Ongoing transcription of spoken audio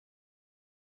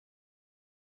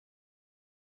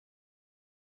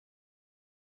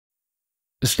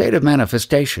The state of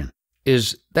manifestation,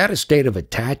 is that a state of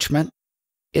attachment?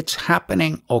 Its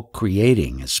happening or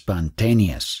creating is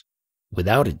spontaneous,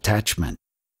 without attachment.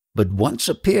 But once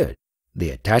appeared, the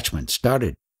attachment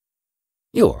started.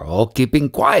 You are all keeping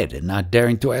quiet and not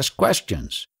daring to ask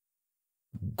questions.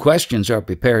 Questions are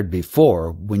prepared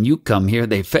before. When you come here,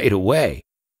 they fade away.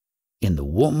 In the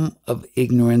womb of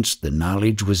ignorance, the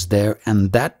knowledge was there,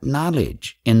 and that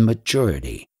knowledge, in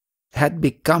maturity, had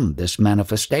become this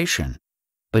manifestation.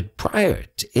 But prior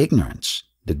to ignorance,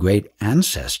 the great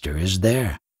ancestor is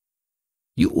there.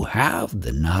 You have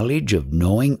the knowledge of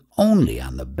knowing only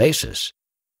on the basis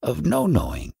of no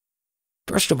knowing.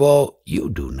 First of all, you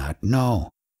do not know.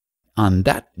 On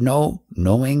that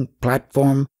knowing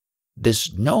platform,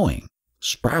 this knowing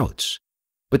sprouts,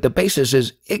 but the basis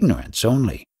is ignorance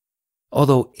only.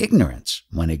 Although ignorance,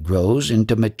 when it grows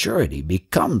into maturity,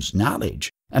 becomes knowledge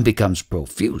and becomes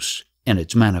profuse in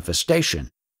its manifestation,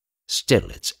 still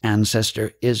its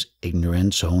ancestor is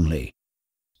ignorance only.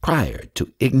 Prior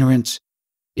to ignorance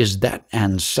is that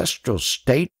ancestral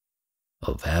state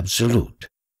of absolute.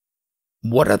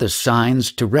 What are the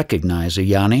signs to recognize a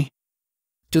Jnani?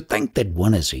 To think that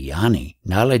one is a Jnani,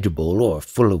 knowledgeable or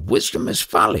full of wisdom, is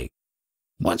folly.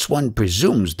 Once one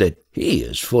presumes that he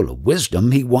is full of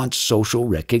wisdom, he wants social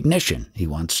recognition, he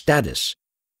wants status.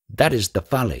 That is the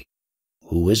folly.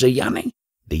 Who is a Jnani?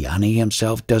 The Jnani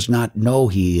himself does not know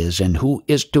he is, and who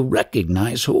is to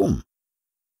recognize whom?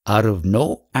 Out of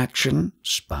no action,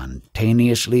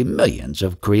 spontaneously millions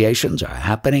of creations are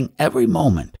happening every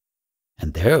moment,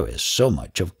 and there is so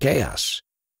much of chaos.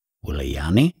 Will a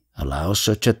Jnani allow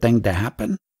such a thing to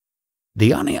happen?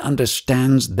 The Jnani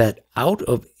understands that out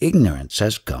of ignorance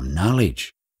has come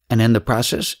knowledge, and in the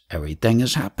process everything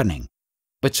is happening.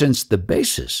 But since the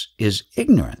basis is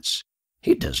ignorance,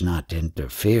 he does not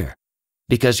interfere,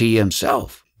 because he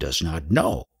himself does not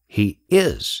know he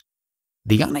is.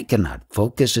 The Jnani cannot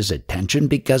focus his attention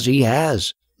because he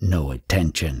has no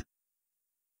attention.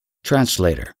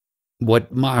 Translator.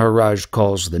 What Maharaj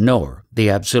calls the knower,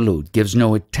 the absolute, gives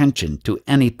no attention to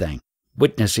anything.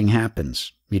 Witnessing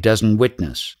happens. He doesn't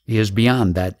witness. He is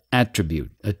beyond that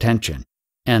attribute, attention.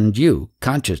 And you,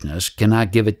 consciousness,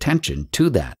 cannot give attention to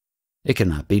that. It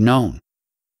cannot be known.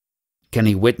 Can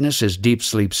he witness his deep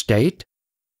sleep state?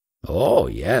 Oh,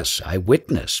 yes, I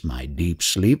witness my deep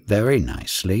sleep very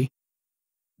nicely.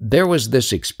 There was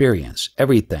this experience.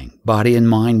 Everything, body and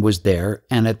mind, was there,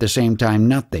 and at the same time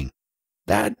nothing.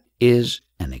 That is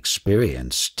an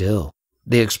experience still.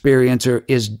 The experiencer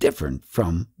is different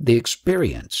from the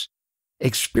experience.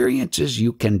 Experiences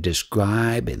you can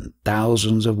describe in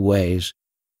thousands of ways,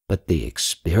 but the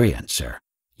experiencer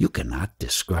you cannot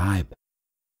describe.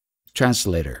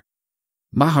 Translator.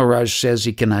 Maharaj says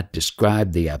he cannot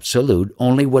describe the absolute,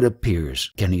 only what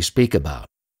appears can he speak about.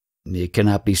 It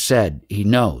cannot be said he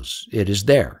knows. It is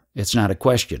there. It's not a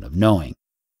question of knowing.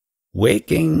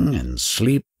 Waking and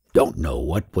sleep don't know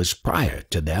what was prior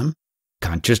to them.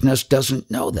 Consciousness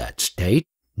doesn't know that state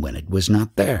when it was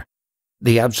not there.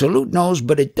 The Absolute knows,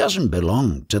 but it doesn't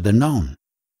belong to the known.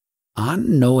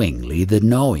 Unknowingly, the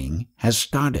knowing has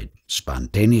started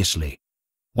spontaneously.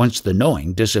 Once the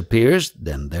knowing disappears,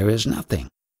 then there is nothing.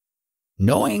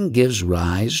 Knowing gives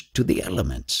rise to the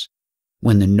elements.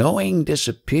 When the knowing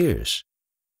disappears,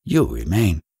 you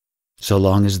remain. So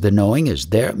long as the knowing is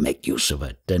there, make use of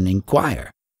it and inquire.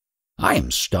 I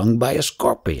am stung by a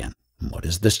scorpion. What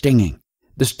is the stinging?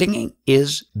 The stinging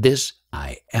is this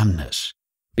I amness.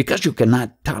 Because you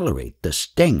cannot tolerate the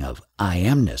sting of I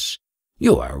amness,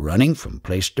 you are running from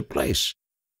place to place.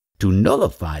 To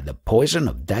nullify the poison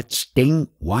of that sting,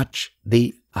 watch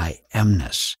the I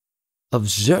amness.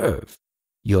 Observe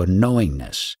your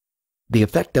knowingness. The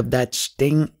effect of that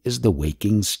sting is the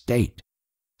waking state,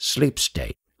 sleep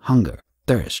state, hunger,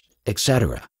 thirst,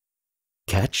 etc.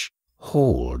 Catch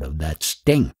hold of that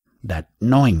sting, that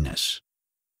knowingness.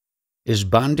 Is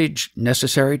bondage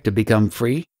necessary to become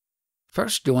free?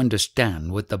 First, to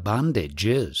understand what the bondage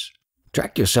is.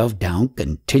 Track yourself down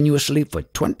continuously for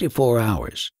 24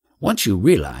 hours. Once you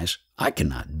realize, I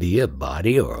cannot be a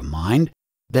body or a mind,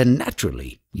 then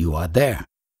naturally you are there.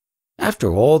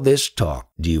 After all this talk,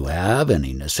 do you have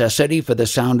any necessity for the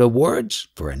sound of words?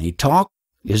 For any talk?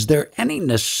 Is there any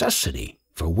necessity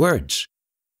for words?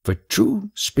 For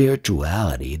true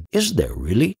spirituality, is there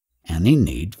really any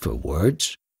need for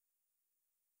words?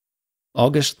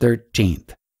 August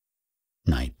 13th,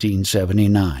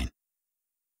 1979.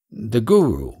 The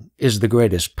Guru is the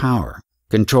greatest power,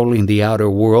 controlling the outer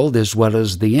world as well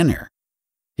as the inner.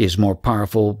 He is more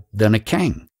powerful than a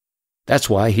king. That's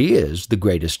why he is the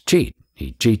greatest cheat.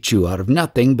 He cheats you out of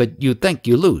nothing, but you think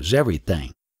you lose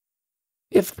everything.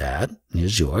 If that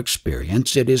is your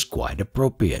experience, it is quite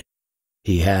appropriate.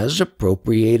 He has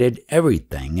appropriated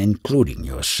everything, including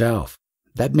yourself.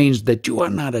 That means that you are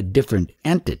not a different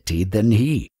entity than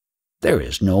he. There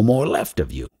is no more left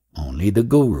of you, only the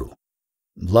guru.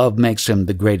 Love makes him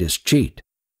the greatest cheat.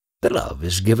 The love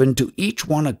is given to each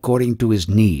one according to his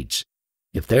needs.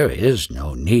 If there is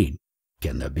no need,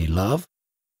 can there be love?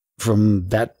 From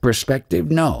that perspective,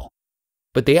 no.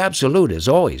 But the Absolute has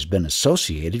always been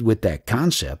associated with that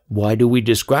concept. Why do we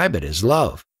describe it as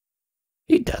love?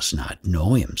 He does not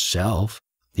know himself.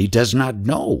 He does not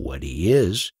know what he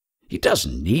is. He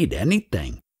doesn't need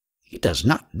anything. He does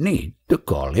not need to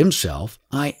call himself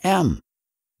I am.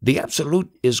 The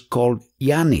Absolute is called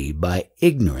Jnani by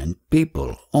ignorant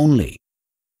people only.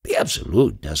 The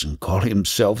Absolute doesn't call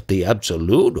himself the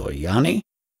Absolute or Jnani.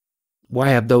 Why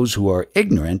have those who are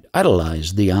ignorant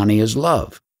idolize the Jnani as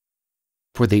love?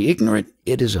 For the ignorant,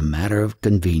 it is a matter of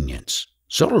convenience.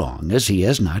 So long as he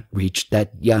has not reached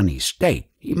that Jnani state,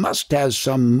 he must have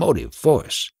some motive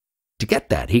force. To get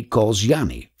that, he calls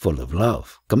Jnani full of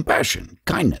love, compassion,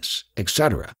 kindness,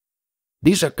 etc.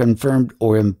 These are confirmed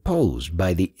or imposed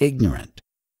by the ignorant.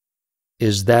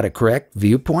 Is that a correct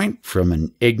viewpoint from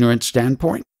an ignorant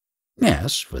standpoint?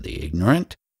 Yes, for the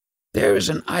ignorant. There is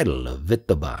an idol of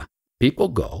Vithoba. People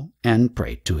go and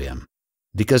pray to him.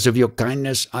 Because of your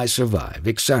kindness I survive,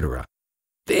 etc.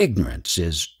 The ignorance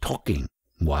is talking.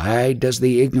 Why does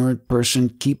the ignorant person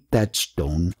keep that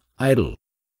stone idle?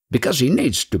 Because he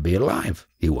needs to be alive.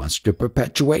 He wants to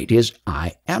perpetuate his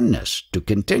I amness to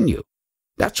continue.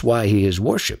 That's why he is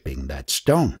worshipping that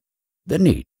stone, the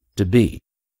need to be.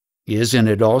 Isn't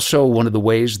it also one of the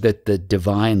ways that the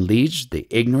divine leads the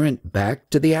ignorant back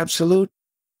to the Absolute?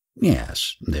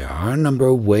 Yes, there are a number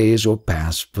of ways or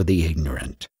paths for the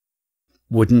ignorant.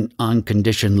 Wouldn't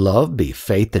unconditioned love be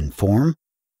faith in form?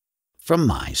 From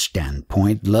my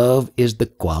standpoint, love is the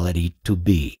quality to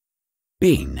be.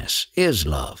 Beingness is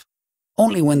love.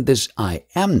 Only when this I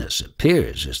amness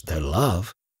appears is there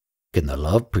love. Can the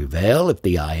love prevail if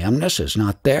the I amness is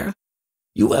not there?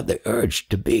 You have the urge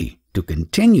to be, to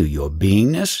continue your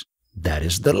beingness. That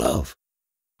is the love.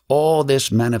 All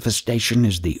this manifestation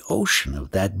is the ocean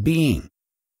of that being.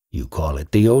 You call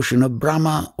it the ocean of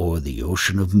Brahma or the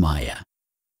ocean of Maya.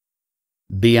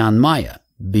 Beyond Maya,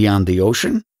 beyond the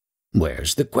ocean?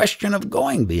 Where's the question of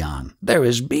going beyond? There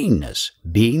is beingness,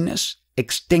 beingness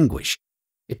extinguished.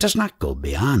 It does not go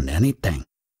beyond anything.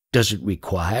 Does it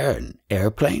require an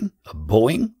airplane, a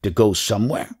Boeing, to go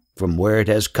somewhere? From where it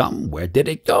has come, where did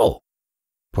it go?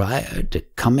 Prior to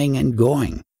coming and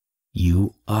going,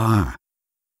 you are.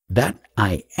 That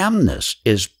I amness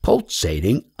is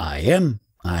pulsating I am,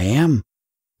 I am.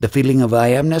 The feeling of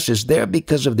I amness is there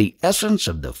because of the essence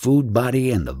of the food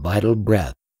body and the vital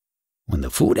breath. When the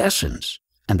food essence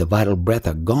and the vital breath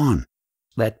are gone,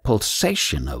 that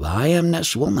pulsation of I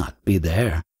amness will not be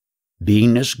there.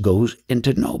 Beingness goes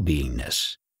into no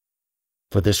beingness.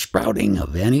 For the sprouting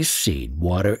of any seed,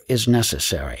 water is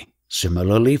necessary.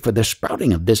 Similarly, for the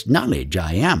sprouting of this knowledge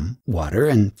I am, water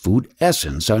and food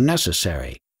essence are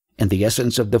necessary. And the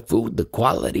essence of the food, the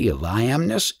quality of I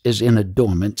amness, is in a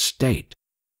dormant state.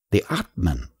 The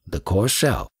Atman, the core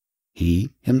self,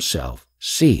 he himself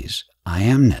sees I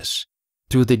amness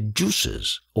through the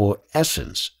juices or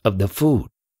essence of the food.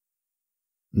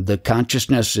 The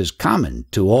consciousness is common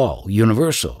to all,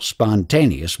 universal,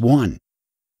 spontaneous, one.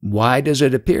 Why does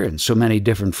it appear in so many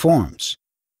different forms?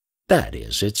 That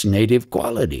is its native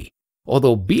quality.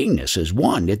 Although beingness is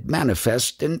one, it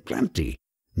manifests in plenty,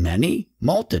 many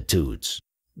multitudes.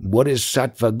 What is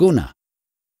sattva guna?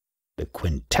 The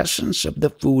quintessence of the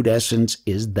food essence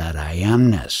is that I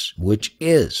amness, which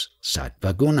is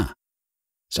sattva guna.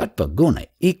 Sattva guna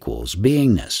equals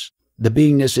beingness. The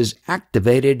beingness is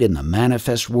activated in the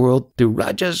manifest world through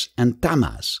rajas and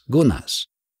tamas, gunas.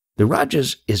 The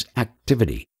rajas is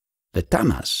activity. The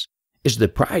tamas is the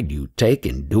pride you take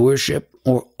in doership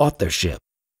or authorship.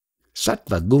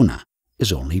 Sattva guna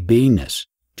is only beingness,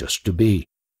 just to be.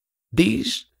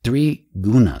 These three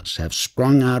gunas have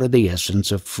sprung out of the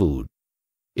essence of food.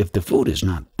 If the food is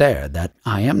not there, that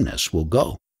I amness will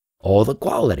go. All the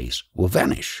qualities will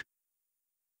vanish.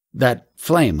 That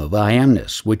flame of I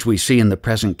amness, which we see in the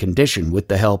present condition with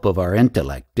the help of our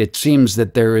intellect, it seems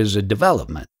that there is a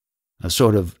development, a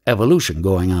sort of evolution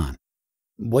going on.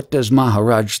 What does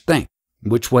Maharaj think?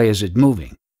 Which way is it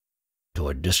moving?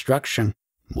 Toward destruction.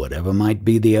 Whatever might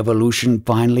be the evolution,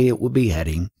 finally it will be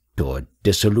heading toward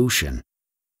dissolution.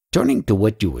 Turning to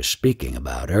what you were speaking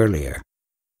about earlier,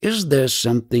 is there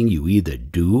something you either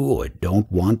do or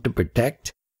don't want to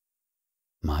protect?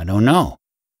 I don't know.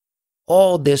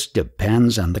 All this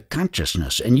depends on the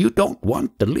consciousness, and you don't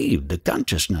want to leave the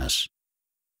consciousness.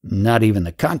 Not even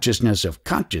the consciousness of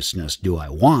consciousness do I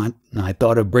want. I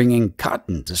thought of bringing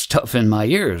cotton to stuff in my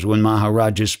ears when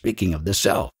Maharaj is speaking of the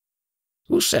self.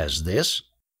 Who says this?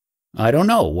 I don't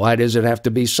know. Why does it have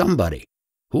to be somebody?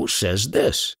 Who says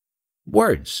this?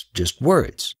 Words, just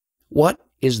words. What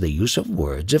is the use of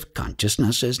words if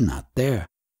consciousness is not there?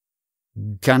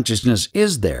 Consciousness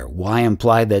is there. Why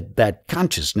imply that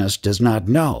consciousness does not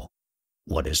know?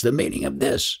 What is the meaning of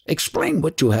this? Explain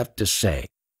what you have to say.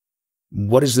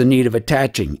 What is the need of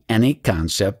attaching any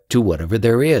concept to whatever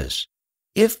there is?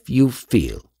 If you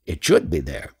feel it should be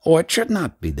there or it should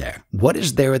not be there, what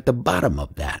is there at the bottom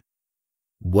of that?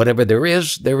 Whatever there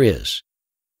is, there is.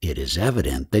 It is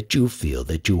evident that you feel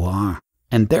that you are,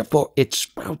 and therefore it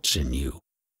sprouts in you.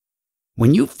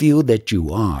 When you feel that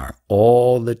you are,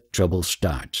 all the trouble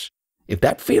starts. If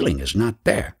that feeling is not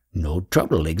there, no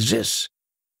trouble exists.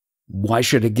 Why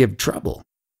should it give trouble?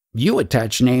 You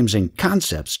attach names and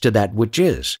concepts to that which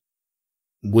is.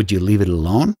 Would you leave it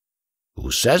alone?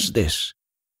 Who says this?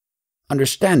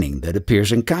 Understanding that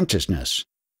appears in consciousness.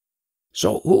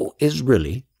 So who is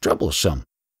really troublesome?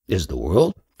 Is the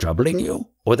world troubling you,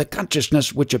 or the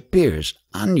consciousness which appears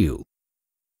on you?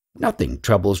 Nothing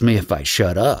troubles me if I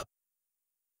shut up.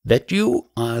 That you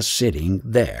are sitting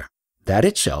there, that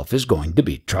itself is going to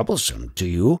be troublesome to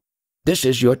you. This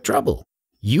is your trouble.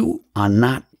 You are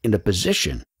not in a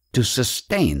position to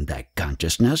sustain that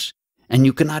consciousness, and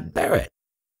you cannot bear it.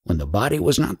 When the body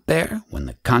was not there, when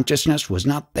the consciousness was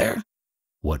not there,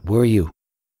 what were you?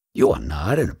 You are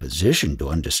not in a position to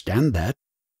understand that.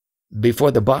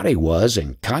 Before the body was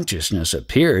and consciousness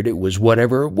appeared, it was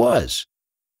whatever it was.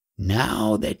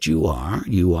 Now that you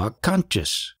are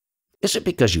conscious. Is it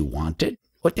because you want it,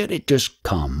 or did it just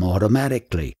come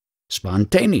automatically,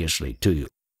 spontaneously to you?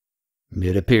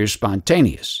 It appears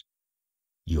spontaneous.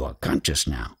 You are conscious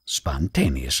now,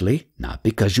 spontaneously, not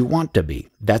because you want to be.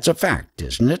 That's a fact,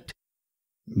 isn't it?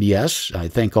 Yes, I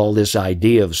think all this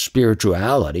idea of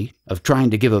spirituality, of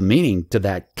trying to give a meaning to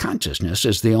that consciousness,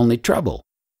 is the only trouble.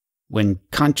 When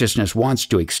consciousness wants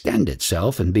to extend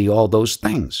itself and be all those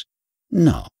things.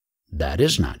 No, that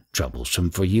is not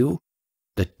troublesome for you.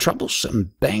 The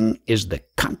troublesome thing is the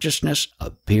consciousness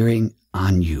appearing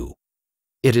on you.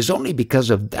 It is only because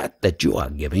of that that you are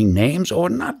giving names or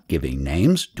not giving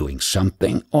names, doing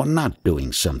something or not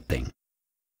doing something.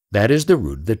 That is the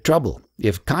root of the trouble.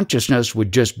 If consciousness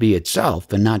would just be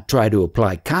itself and not try to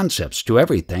apply concepts to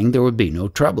everything, there would be no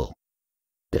trouble.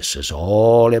 This is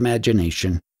all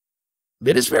imagination.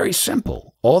 It is very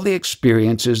simple. All the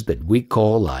experiences that we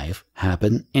call life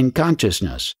happen in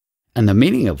consciousness, and the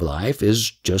meaning of life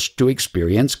is just to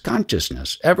experience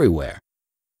consciousness everywhere.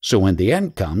 So when the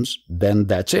end comes, then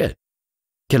that's it.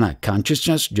 Cannot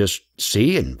consciousness just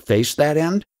see and face that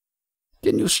end?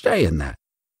 Can you stay in that?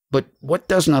 But what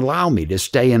doesn't allow me to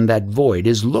stay in that void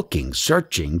is looking,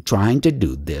 searching, trying to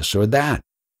do this or that.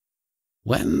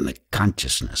 When the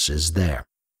consciousness is there,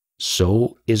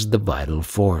 so is the vital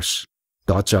force.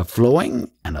 Thoughts are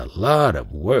flowing and a lot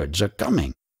of words are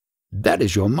coming. That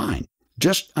is your mind.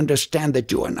 Just understand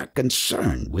that you are not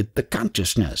concerned with the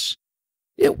consciousness.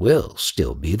 It will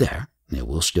still be there. It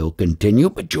will still continue,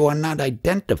 but you are not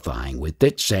identifying with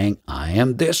it, saying, I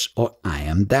am this or I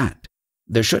am that.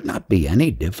 There should not be any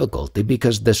difficulty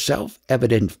because the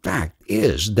self-evident fact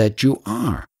is that you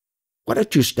are. Why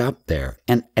don't you stop there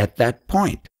and at that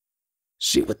point?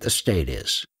 See what the state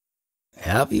is.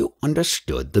 Have you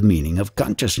understood the meaning of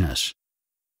consciousness?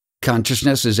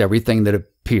 Consciousness is everything that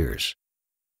appears.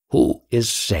 Who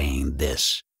is saying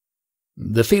this?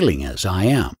 The feeling is, I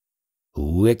am.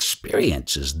 Who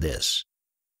experiences this?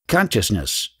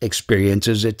 Consciousness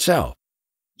experiences itself.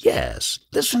 Yes,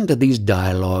 listen to these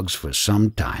dialogues for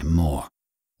some time more.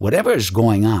 Whatever is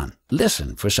going on,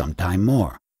 listen for some time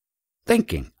more.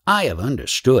 Thinking, I have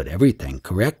understood everything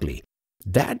correctly.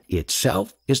 That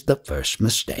itself is the first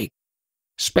mistake.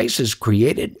 Space is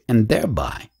created, and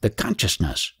thereby the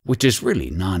consciousness, which is really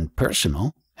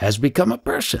non-personal, has become a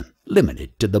person,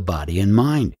 limited to the body and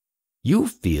mind. You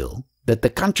feel that the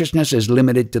consciousness is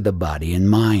limited to the body and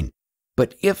mind.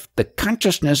 But if the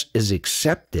consciousness is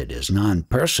accepted as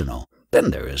non-personal, then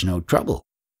there is no trouble.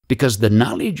 Because the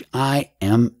knowledge I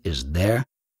am is there,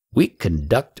 we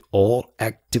conduct all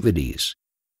activities.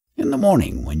 In the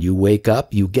morning when you wake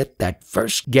up, you get that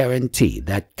first guarantee,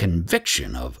 that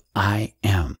conviction of I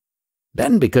am.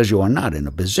 Then because you are not in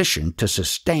a position to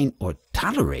sustain or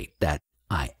tolerate that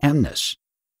I amness,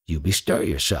 you bestir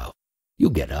yourself. You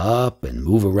get up and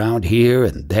move around here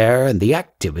and there, and the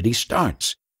activity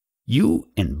starts. You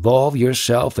involve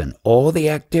yourself in all the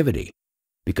activity.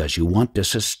 because you want to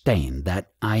sustain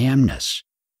that I amness.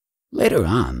 Later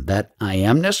on, that I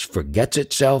amness forgets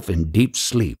itself in deep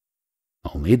sleep.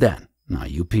 Only then are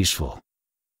you peaceful.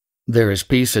 There is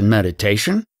peace in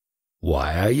meditation.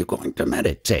 Why are you going to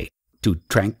meditate? To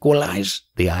tranquilize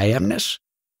the I amness?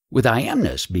 With I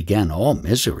amness began all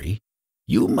misery.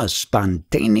 You must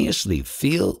spontaneously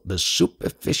feel the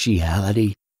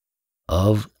superficiality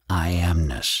of I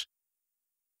amness.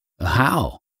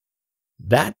 How?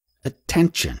 That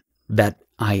attention, that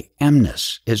I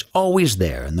amness, is always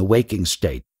there in the waking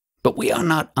state, but we are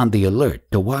not on the alert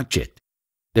to watch it.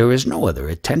 There is no other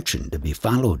attention to be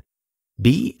followed.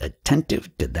 Be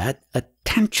attentive to that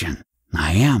attention.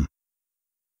 I am.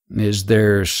 Is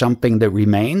there something that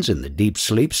remains in the deep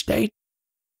sleep state?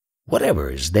 Whatever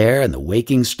is there in the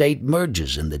waking state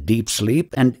merges in the deep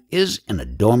sleep and is in a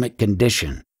dormant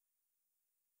condition.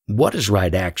 What is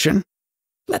right action?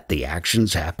 Let the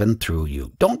actions happen through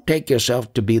you. Don't take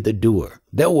yourself to be the doer.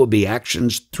 There will be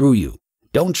actions through you.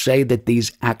 Don't say that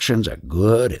these actions are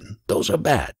good and those are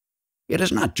bad. It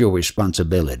is not your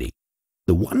responsibility.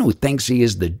 The one who thinks he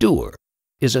is the doer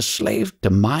is a slave to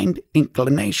mind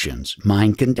inclinations,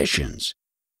 mind conditions.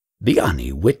 The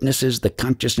Ani witnesses the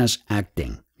consciousness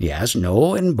acting. He has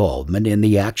no involvement in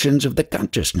the actions of the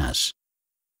consciousness.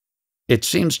 It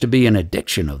seems to be an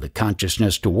addiction of the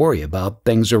consciousness to worry about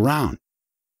things around.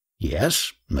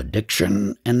 Yes,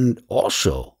 addiction and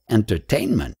also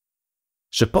entertainment.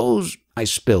 Suppose I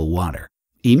spill water.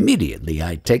 Immediately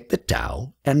I take the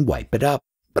towel and wipe it up,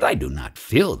 but I do not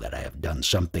feel that I have done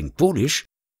something foolish.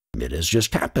 It has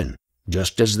just happened,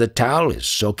 just as the towel is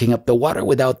soaking up the water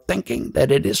without thinking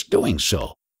that it is doing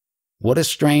so. What a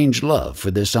strange love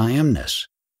for this I amness.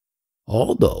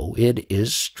 Although it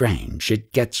is strange,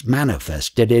 it gets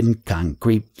manifested in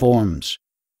concrete forms.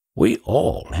 We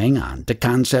all hang on to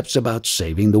concepts about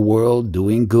saving the world,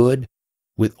 doing good.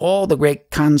 With all the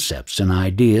great concepts and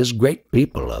ideas great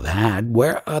people have had,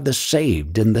 where are the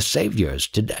saved and the saviors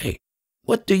today?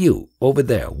 What do you, over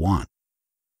there, want?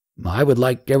 I would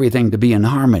like everything to be in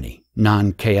harmony,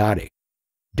 non-chaotic.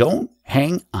 Don't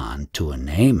hang on to a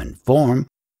name and form.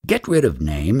 Get rid of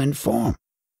name and form.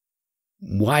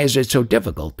 Why is it so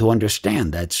difficult to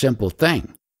understand that simple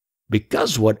thing?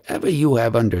 Because whatever you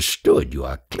have understood you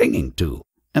are clinging to,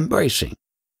 embracing.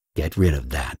 Get rid of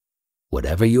that.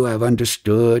 Whatever you have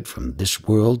understood from this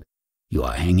world, you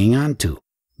are hanging on to.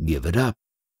 Give it up.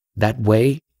 That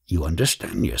way you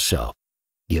understand yourself.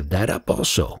 Give that up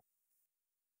also.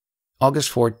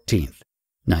 August 14th,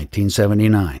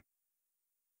 1979.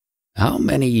 How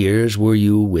many years were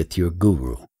you with your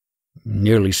guru?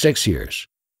 Nearly 6 years.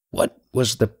 What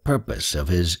was the purpose of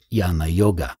his Jnana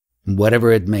Yoga,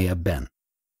 whatever it may have been?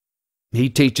 He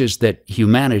teaches that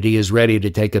humanity is ready to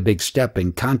take a big step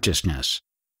in consciousness.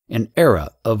 An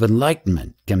era of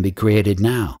enlightenment can be created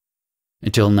now.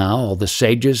 Until now, all the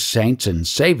sages, saints, and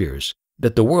saviors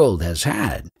that the world has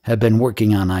had have been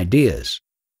working on ideas.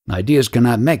 Ideas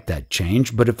cannot make that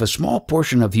change, but if a small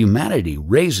portion of humanity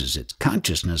raises its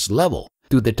consciousness level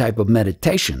through the type of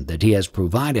meditation that he has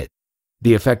provided,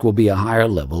 the effect will be a higher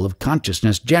level of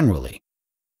consciousness generally.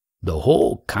 The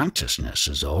whole consciousness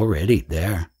is already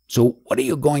there. So what are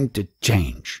you going to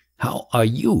change? How are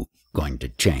you going to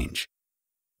change?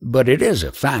 But it is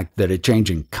a fact that a change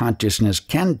in consciousness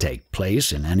can take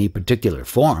place in any particular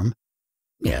form.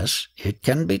 Yes, it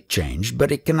can be changed,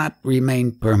 but it cannot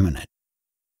remain permanent.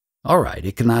 All right,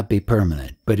 it cannot be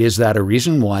permanent, but is that a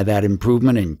reason why that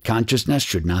improvement in consciousness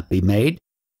should not be made?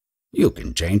 You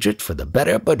can change it for the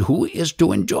better, but who is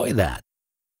to enjoy that?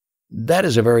 That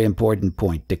is a very important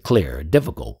point to clear, a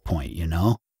difficult point, you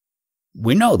know.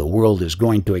 We know the world is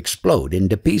going to explode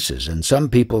into pieces, and some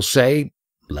people say,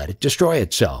 let it destroy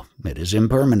itself. It is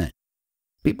impermanent.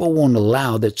 People won't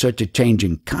allow that such a change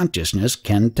in consciousness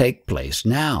can take place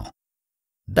now.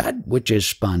 That which is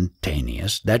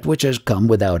spontaneous, that which has come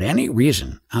without any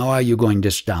reason, how are you going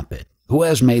to stop it? Who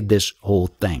has made this whole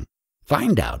thing?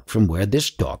 Find out from where this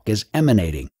talk is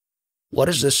emanating. What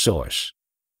is the source?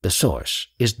 The source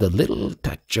is the little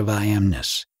touch of I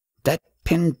amness, that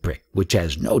pinprick which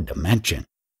has no dimension.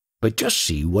 But just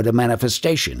see what a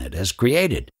manifestation it has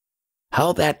created.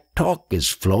 How that talk is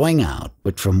flowing out,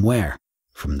 but from where?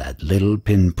 From that little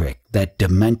pinprick, that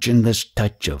dimensionless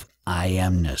touch of I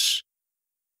amness.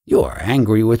 You are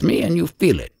angry with me and you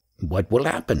feel it. What will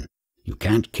happen? You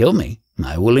can't kill me.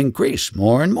 I will increase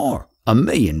more and more.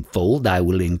 1,000,000-fold I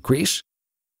will increase.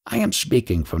 I am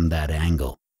speaking from that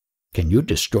angle. Can you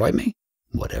destroy me?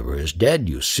 Whatever is dead,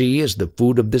 you see, is the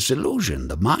food of this illusion,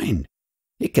 the mind.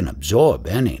 It can absorb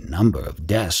any number of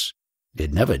deaths.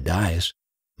 It never dies.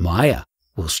 Maya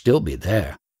will still be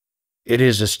there. It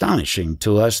is astonishing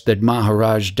to us that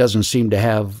Maharaj doesn't seem to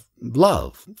have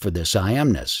love for this I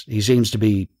amness. He seems to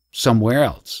be somewhere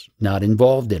else, not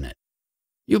involved in it.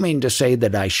 You mean to say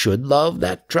that I should love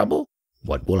that trouble?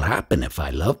 What will happen if I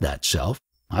love that self?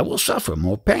 I will suffer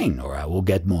more pain, or I will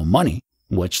get more money.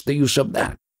 What's the use of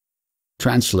that?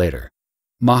 Translator.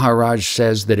 Maharaj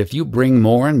says that if you bring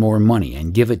more and more money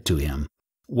and give it to him,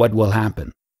 what will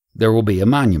happen? There will be a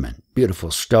monument,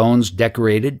 beautiful stones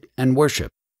decorated and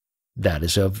worshipped. That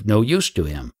is of no use to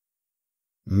him.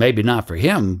 Maybe not for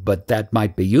him, but that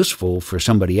might be useful for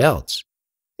somebody else.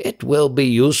 It will be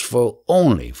useful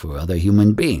only for other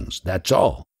human beings, that's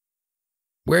all.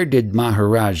 Where did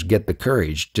Maharaj get the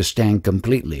courage to stand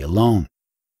completely alone?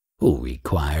 Who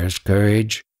requires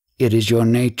courage? It is your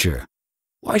nature.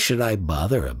 Why should I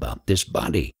bother about this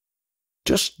body?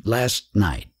 Just last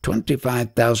night,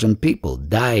 25,000 people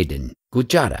died in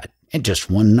Gujarat in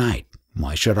just one night.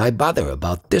 Why should I bother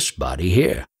about this body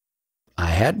here? I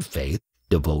had faith,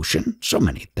 devotion, so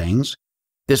many things.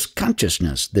 This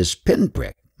consciousness, this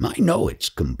pinprick, I know its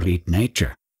complete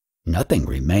nature. Nothing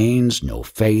remains, no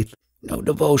faith, no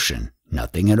devotion,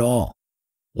 nothing at all.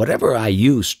 Whatever I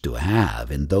used to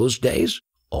have in those days,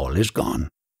 all is gone.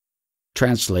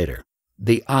 Translator.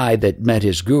 The I that met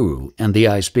his guru and the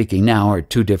I speaking now are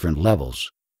two different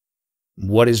levels.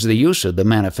 What is the use of the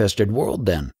manifested world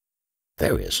then?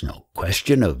 There is no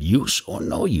question of use or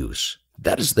no use.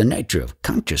 That is the nature of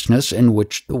consciousness in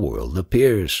which the world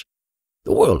appears.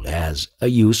 The world has a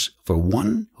use for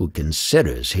one who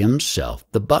considers himself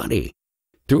the body.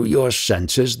 Through your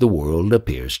senses the world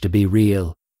appears to be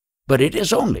real, but it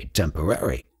is only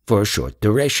temporary, for a short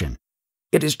duration.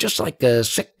 It is just like a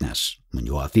sickness. When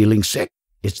you are feeling sick,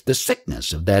 it's the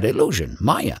sickness of that illusion,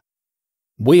 Maya.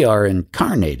 We are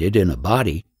incarnated in a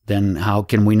body, then how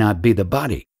can we not be the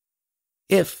body?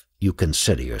 If you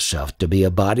consider yourself to be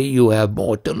a body, you have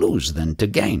more to lose than to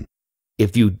gain.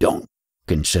 If you don't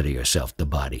consider yourself the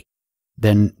body,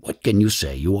 then what can you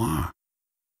say you are?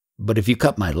 But if you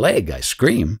cut my leg, I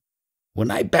scream. When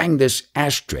I bang this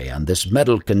ashtray on this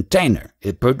metal container,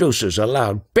 it produces a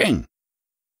loud ping.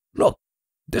 Look,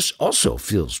 this also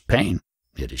feels pain.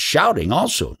 It is shouting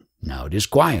also. Now it is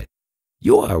quiet.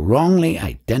 You are wrongly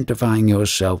identifying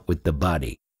yourself with the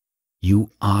body.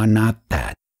 You are not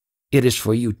that. It is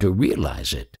for you to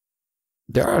realize it.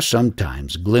 There are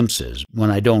sometimes glimpses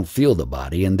when I don't feel the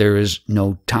body and there is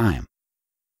no time.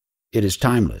 It is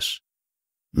timeless.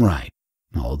 Right.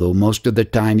 Although most of the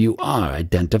time you are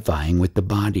identifying with the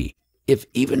body. If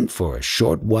even for a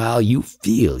short while you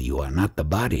feel you are not the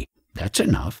body, that's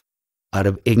enough. Out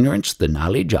of ignorance, the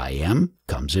knowledge I am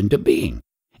comes into being,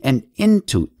 and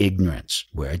into ignorance,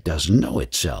 where it doesn't know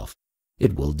itself,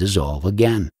 it will dissolve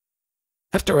again.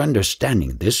 After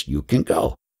understanding this, you can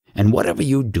go, and whatever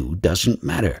you do doesn't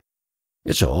matter.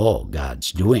 It's all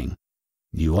God's doing.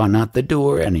 You are not the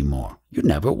doer anymore. You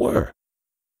never were.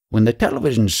 When the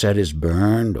television set is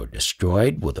burned or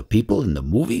destroyed, will the people in the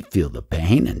movie feel the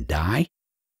pain and die?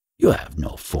 You have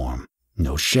no form,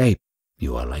 no shape.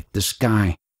 You are like the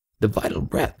sky, the vital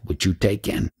breath which you take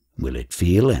in. Will it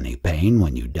feel any pain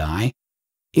when you die?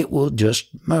 It will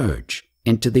just merge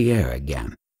into the air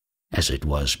again, as it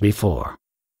was before.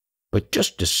 But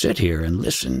just to sit here and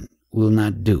listen will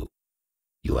not do.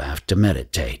 You have to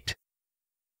meditate.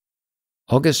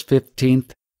 August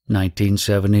 15th,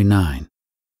 1979.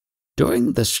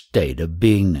 During the state of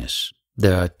beingness,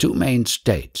 there are two main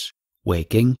states,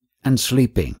 waking and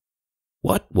sleeping.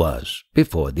 What was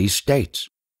before these states?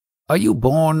 Are you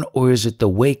born, or is it the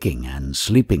waking and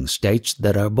sleeping states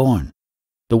that are born?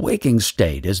 The waking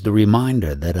state is the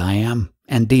reminder that I am,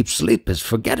 and deep sleep is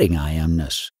forgetting I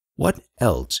amness. What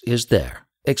else is there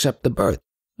except the birth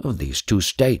of these two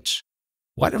states?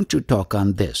 Why don't you talk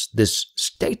on this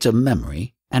states of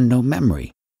memory and no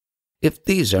memory? If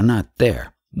these are not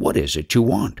there, what is it you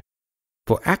want?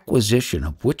 For acquisition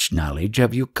of which knowledge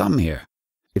have you come here?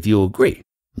 If you agree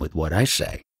with what I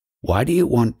say, why do you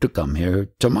want to come here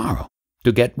tomorrow?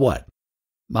 To get what?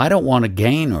 I don't want to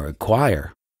gain or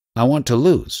acquire. I want to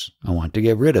lose. I want to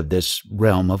get rid of this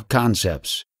realm of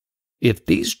concepts. If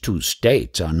these two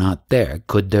states are not there,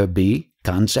 could there be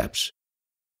concepts?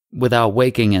 Without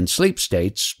waking and sleep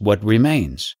states, what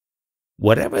remains?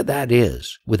 Whatever that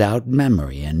is, without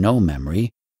memory and no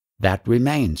memory, that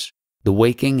remains. The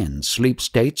waking and sleep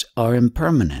states are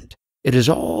impermanent. It is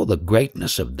all the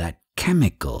greatness of that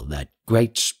chemical, that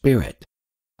great spirit.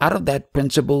 Out of that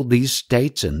principle, these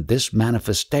states and this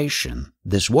manifestation,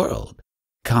 this world,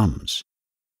 comes.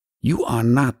 You are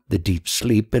not the deep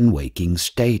sleep and waking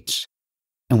states,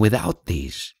 and without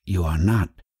these you are not.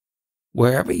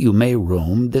 Wherever you may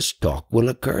roam, this talk will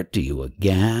occur to you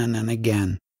again and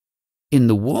again. In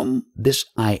the womb, this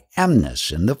I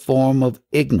amness in the form of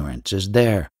ignorance is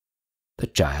there. The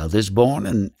child is born,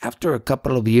 and after a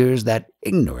couple of years that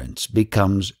ignorance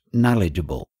becomes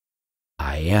knowledgeable.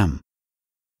 I am.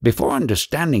 Before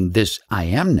understanding this I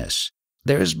amness,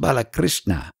 there is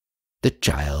Balakrishna, the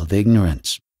child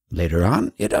ignorance. Later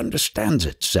on, it understands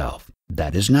itself.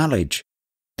 That is knowledge.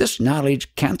 This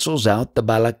knowledge cancels out the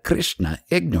Balakrishna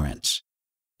ignorance.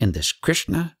 In this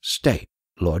Krishna state,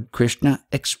 Lord Krishna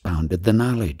expounded the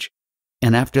knowledge,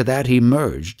 and after that he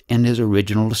merged in his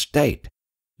original state,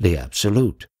 the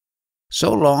Absolute.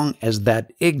 So long as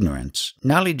that ignorance,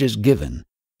 knowledge is given,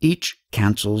 each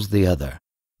cancels the other,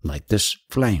 like this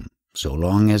flame. So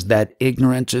long as that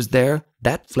ignorance is there,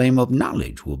 that flame of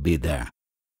knowledge will be there.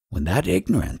 When that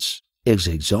ignorance is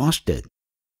exhausted,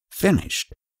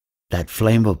 finished, that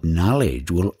flame of knowledge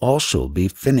will also be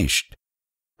finished.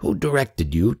 Who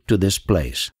directed you to this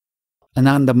place?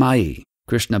 Anandamayi,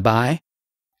 Krishnabai,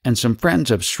 and some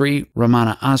friends of Sri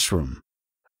Ramana Ashram.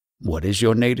 What is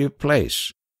your native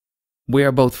place? We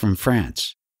are both from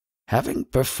France. Having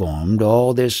performed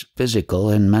all this physical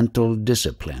and mental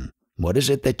discipline, what is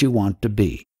it that you want to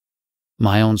be?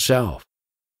 My own self.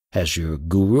 Has your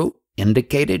guru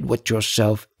indicated what your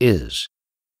self is?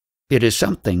 It is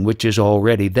something which is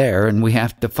already there, and we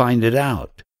have to find it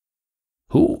out.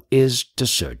 Who is to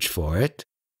search for it?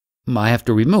 I have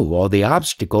to remove all the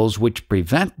obstacles which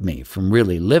prevent me from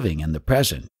really living in the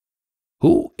present.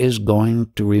 Who is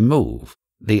going to remove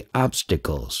the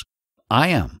obstacles? I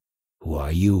am. Who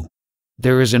are you?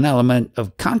 There is an element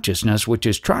of consciousness which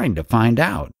is trying to find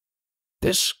out.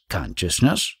 This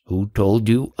consciousness, who told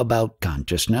you about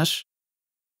consciousness?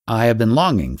 I have been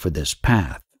longing for this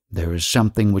path. There is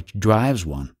something which drives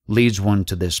one, leads one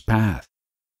to this path.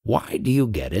 Why do you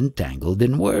get entangled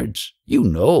in words? You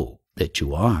know that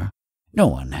you are. No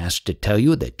one has to tell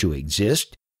you that you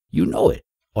exist. You know it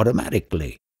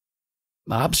automatically.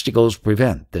 Obstacles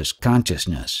prevent this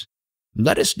consciousness.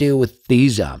 Let us deal with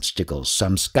these obstacles,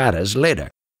 samskaras, later.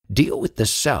 Deal with the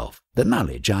self, the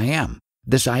knowledge I am.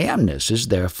 This I amness is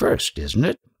there first, isn't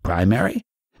it? Primary?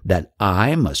 That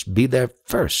I must be there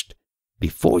first,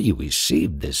 before you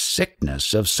receive this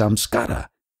sickness of samskara.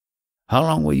 How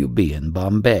long will you be in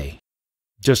Bombay?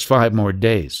 Just 5 more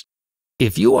days.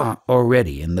 If you are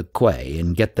already in the quay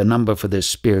and get the number for this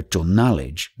spiritual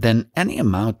knowledge, then any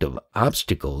amount of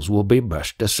obstacles will be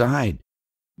brushed aside.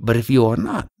 But if you are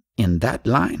not in that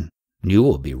line, you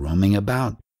will be roaming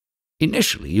about.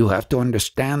 Initially, you have to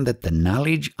understand that the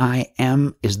knowledge I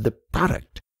am is the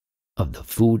product of the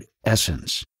food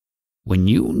essence. When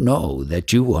you know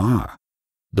that you are,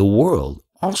 the world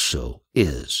also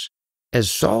is.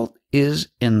 As salt is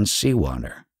in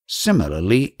seawater,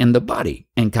 similarly in the body,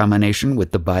 in combination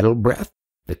with the vital breath,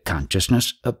 the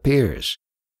consciousness appears.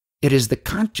 It is the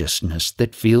consciousness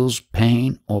that feels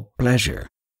pain or pleasure,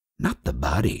 not the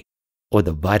body or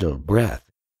the vital breath.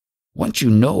 Once you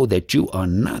know that you are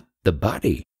not the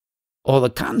body, all the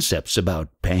concepts about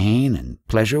pain and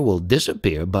pleasure will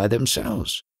disappear by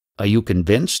themselves. Are you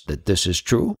convinced that this is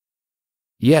true?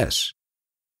 Yes.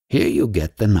 Here you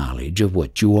get the knowledge of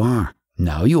what you are.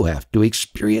 Now you have to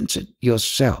experience it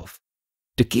yourself.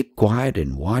 To keep quiet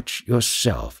and watch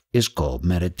yourself is called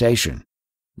meditation.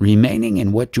 Remaining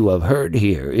in what you have heard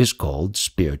here is called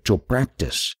spiritual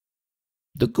practice.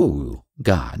 The Guru,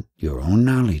 God, your own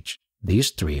knowledge,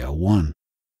 these three are one.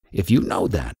 If you know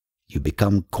that, you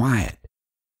become quiet.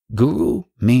 Guru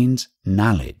means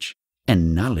knowledge,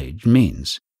 and knowledge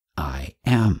means I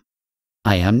am.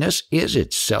 I amness is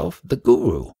itself the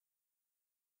Guru.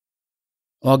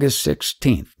 August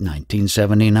 16,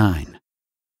 1979.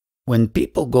 When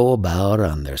people go about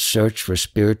on their search for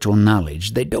spiritual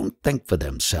knowledge, they don't think for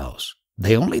themselves.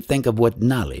 They only think of what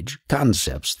knowledge,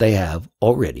 concepts they have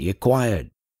already acquired.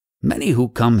 Many who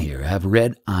come here have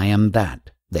read I am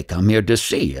that. They come here to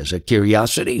see, as a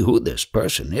curiosity, who this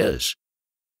person is.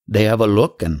 They have a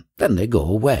look and then they go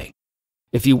away.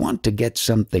 If you want to get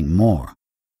something more,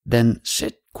 then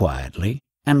sit quietly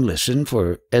and listen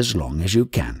for as long as you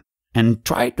can, and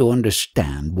try to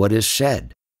understand what is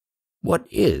said. What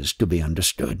is to be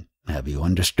understood? Have you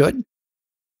understood?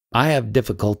 I have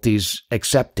difficulties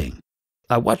accepting.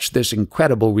 I watch this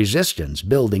incredible resistance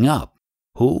building up.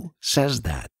 Who says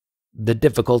that? The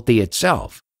difficulty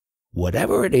itself.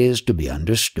 Whatever it is to be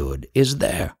understood is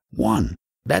there. One,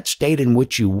 that state in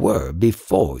which you were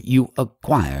before you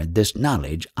acquired this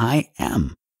knowledge I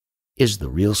am, is the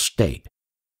real state.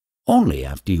 Only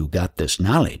after you got this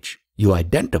knowledge, you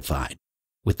identified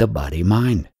with the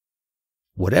body-mind.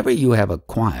 Whatever you have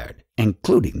acquired,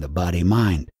 including the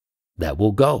body-mind, that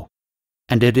will go.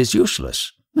 And it is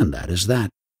useless, and that is that.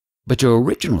 But your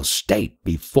original state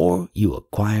before you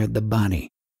acquired the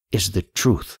body is the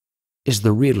truth, is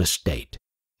the real estate,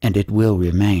 and it will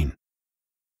remain.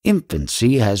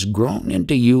 Infancy has grown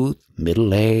into youth,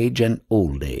 middle age, and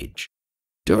old age.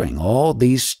 During all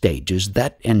these stages,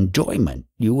 that enjoyment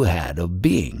you had of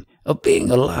being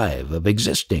alive, of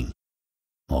existing,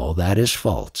 all that is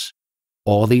false.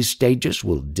 All these stages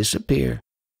will disappear,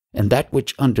 and that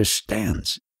which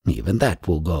understands, even that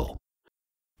will go.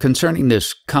 Concerning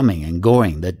this coming and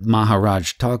going that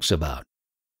Maharaj talks about,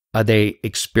 are they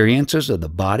experiences of the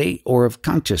body or of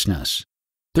consciousness?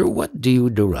 Through what do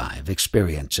you derive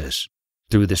experiences?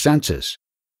 Through the senses.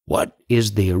 What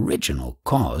is the original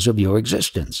cause of your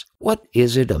existence? What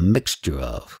is it a mixture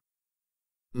of?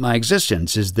 My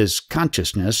existence is this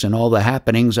consciousness, and all the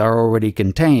happenings are already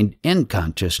contained in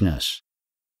consciousness.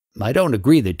 I don't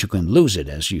agree that you can lose it,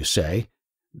 as you say.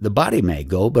 The body may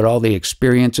go, but all the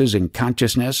experiences in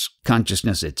consciousness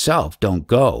itself, don't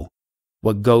go.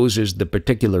 What goes is the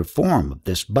particular form of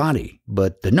this body,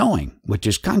 but the knowing, which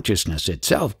is consciousness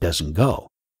itself, doesn't go.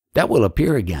 That will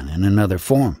appear again in another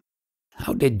form.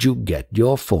 How did you get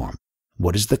your form?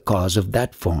 What is the cause of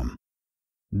that form?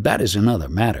 That is another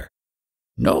matter.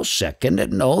 No second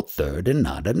and no third and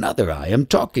not another. I am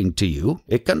talking to you.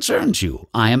 It concerns you.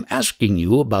 I am asking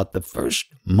you about the first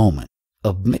moment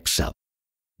of mix-up.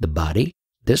 The body,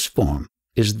 this form,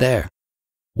 is there.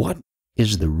 What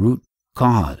is the root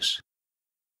cause?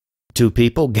 Two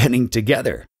people getting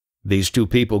together. These two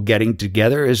people getting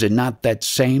together, is it not that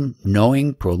same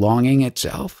knowing prolonging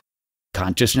itself?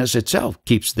 Consciousness itself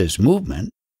keeps this movement.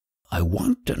 I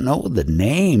want to know the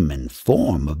name and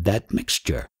form of that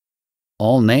mixture.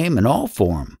 All name and all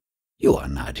form. You are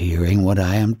not hearing what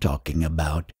I am talking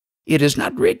about. It is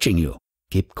not reaching you.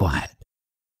 Keep quiet.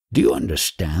 Do you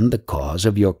understand the cause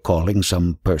of your calling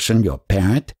some person your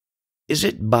parent? Is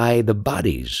it by the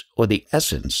bodies or the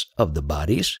essence of the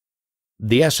bodies?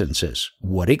 The essences.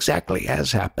 What exactly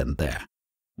has happened there?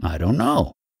 I don't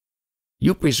know.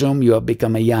 You presume you have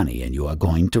become a Jnani and you are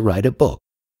going to write a book,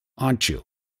 aren't you?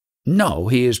 No,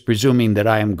 he is presuming that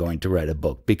I am going to write a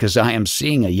book because I am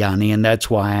seeing a Jnani, and that's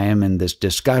why I am in this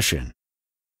discussion.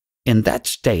 In that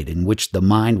state in which the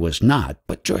mind was not,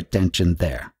 put your attention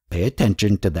there. Pay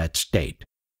attention to that state.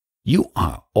 You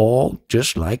are all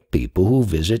just like people who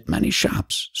visit many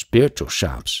shops, spiritual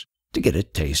shops, to get a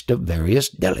taste of various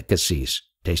delicacies,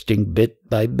 tasting bit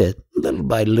by bit, little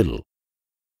by little.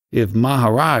 If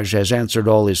Maharaj has answered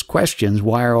all his questions,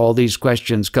 why are all these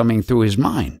questions coming through his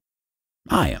mind?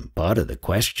 I am part of the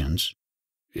questions.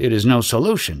 It is no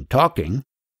solution, talking.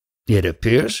 It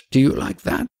appears to you like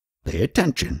that? Pay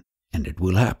attention, and it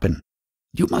will happen.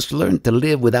 You must learn to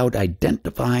live without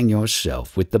identifying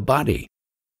yourself with the body.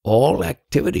 All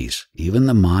activities, even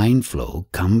the mind flow,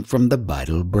 come from the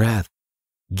vital breath.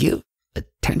 Give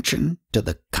attention to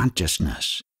the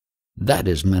consciousness. That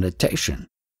is meditation.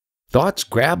 Thoughts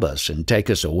grab us and take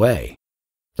us away.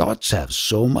 Thoughts have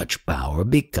so much power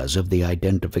because of the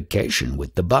identification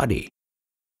with the body.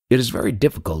 It is very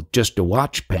difficult just to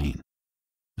watch pain.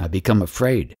 I become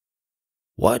afraid.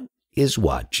 What is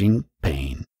watching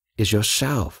pain is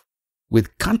yourself.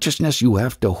 With consciousness, you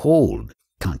have to hold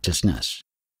consciousness.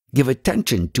 Give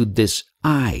attention to this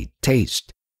I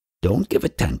taste. Don't give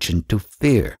attention to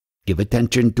fear. Give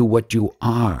attention to what you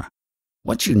are.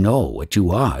 Once you know what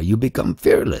you are, you become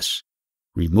fearless.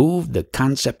 Remove the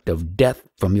concept of death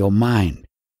from your mind.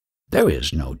 There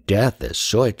is no death as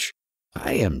such.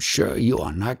 I am sure you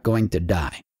are not going to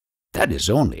die. That is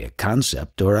only a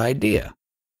concept or idea.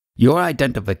 Your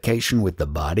identification with the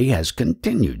body has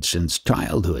continued since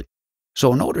childhood,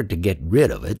 so in order to get rid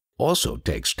of it also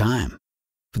takes time.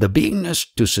 For the beingness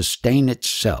to sustain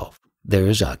itself, there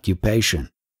is occupation.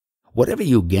 Whatever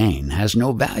you gain has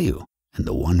no value, and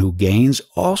the one who gains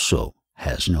also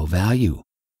has no value.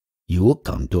 You will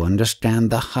come to understand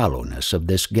the hollowness of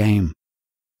this game.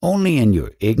 Only in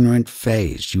your ignorant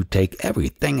phase you take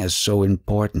everything as so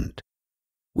important.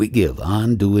 We give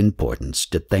undue importance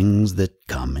to things that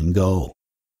come and go.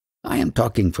 I am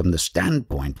talking from the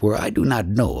standpoint where I do not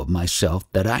know of myself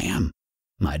that I am.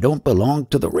 I don't belong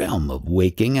to the realm of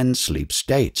waking and sleep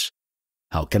states.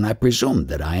 How can I presume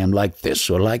that I am like this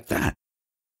or like that?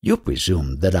 You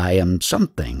presume that I am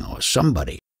something or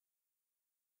somebody.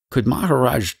 Could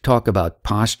Maharaj talk about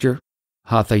posture,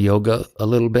 hatha yoga, a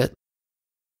little bit?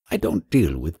 I don't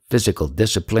deal with physical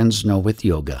disciplines, nor with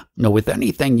yoga, nor with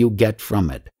anything you get from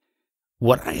it.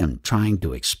 What I am trying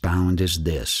to expound is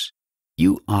this.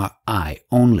 You are I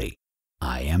only.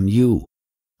 I am you.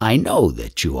 I know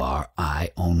that you are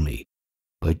I only,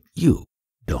 but you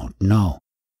don't know.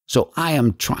 So I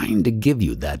am trying to give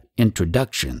you that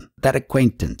introduction, that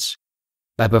acquaintance.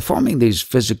 By performing these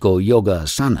physical yoga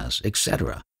asanas,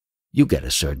 etc., you get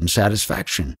a certain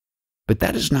satisfaction. But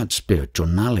that is not spiritual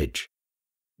knowledge.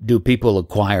 Do people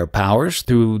acquire powers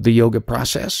through the yoga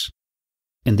process?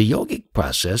 In the yogic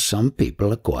process, some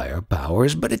people acquire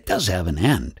powers, but it does have an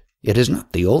end. It is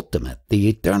not the ultimate, the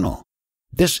eternal.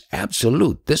 This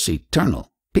absolute, this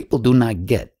eternal, people do not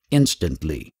get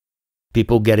instantly.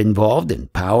 People get involved in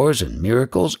powers and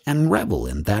miracles and revel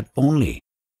in that only.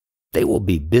 They will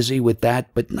be busy with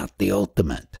that, but not the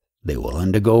ultimate. They will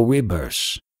undergo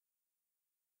rebirths.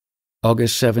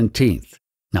 August 17th,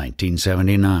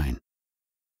 1979.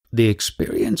 The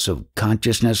experience of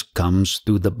consciousness comes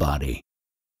through the body.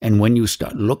 And when you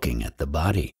start looking at the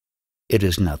body, it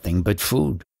is nothing but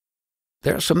food.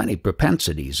 There are so many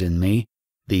propensities in me,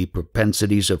 the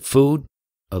propensities of food,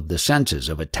 of the senses,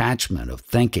 of attachment, of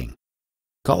thinking.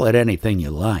 Call it anything you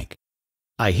like.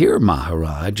 I hear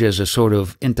Maharaj as a sort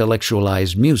of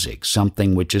intellectualized music,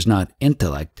 something which is not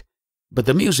intellect, but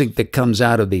the music that comes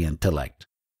out of the intellect.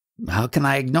 How can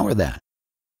I ignore that?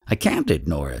 I can't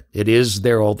ignore it. It is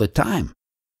there all the time.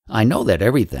 I know that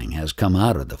everything has come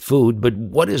out of the food, but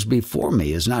what is before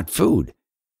me is not food.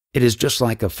 It is just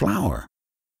like a flower.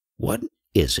 What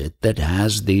is it that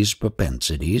has these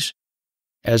propensities?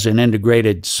 As an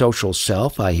integrated social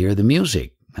self, I hear the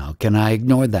music. How can I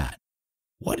ignore that?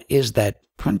 What is that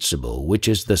principle which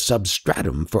is the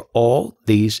substratum for all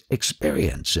these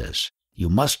experiences? You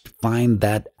must find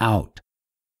that out.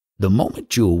 The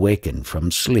moment you awaken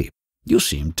from sleep, you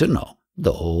seem to know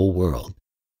the whole world.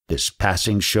 This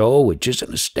passing show, which is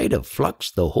in a state of flux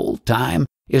the whole time,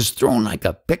 is thrown like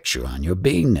a picture on your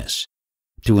beingness.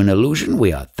 To an illusion,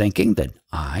 we are thinking that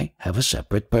I have a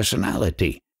separate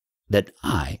personality, that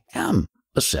I am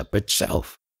a separate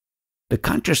self. The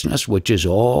consciousness which is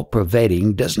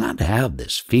all-pervading does not have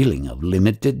this feeling of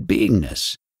limited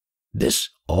beingness. This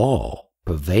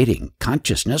all-pervading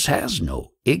consciousness has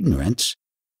no ignorance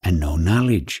and no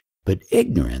knowledge, but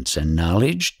ignorance and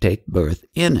knowledge take birth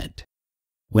in it.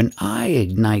 When I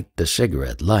ignite the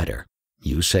cigarette lighter,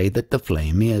 you say that the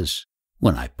flame is.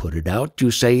 When I put it out,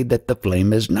 you say that the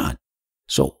flame is not.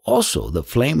 So also the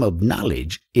flame of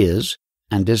knowledge is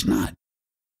and is not.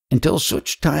 Until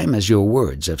such time as your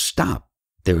words have stopped,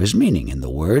 there is meaning in the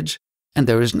words, and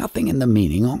there is nothing in the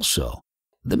meaning also.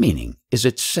 The meaning is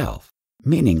itself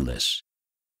meaningless.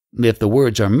 If the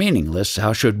words are meaningless,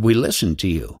 how should we listen to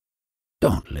you?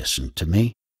 Don't listen to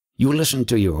me. You listen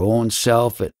to your own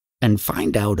self and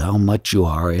find out how much you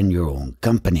are in your own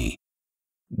company.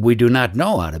 We do not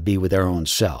know how to be with our own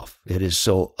self. It is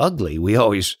so ugly, we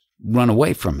always run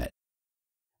away from it.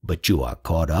 But you are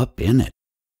caught up in it.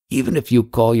 Even if you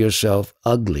call yourself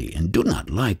ugly and do not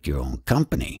like your own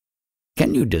company,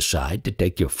 can you decide to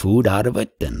take your food out of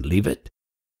it and leave it?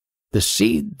 The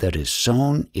seed that is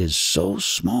sown is so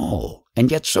small,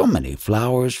 and yet so many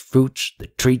flowers, fruits, the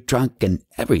tree trunk, and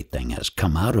everything has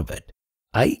come out of it.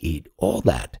 I eat all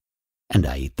that, and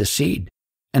I eat the seed,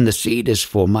 and the seed is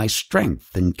for my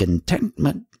strength and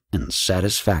contentment and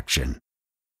satisfaction.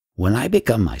 When I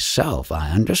become myself,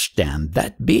 I understand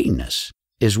that beingness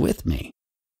is with me.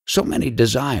 So many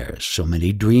desires, so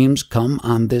many dreams come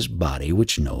on this body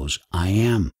which knows I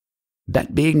am.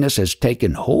 That beingness has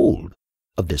taken hold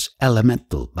of this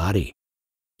elemental body.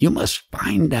 You must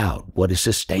find out what is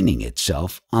sustaining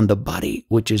itself on the body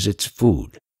which is its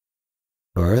food.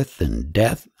 Birth and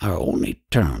death are only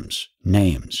terms,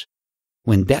 names.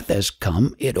 When death has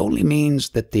come, it only means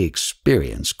that the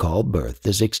experience called birth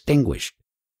is extinguished.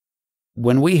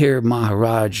 When we hear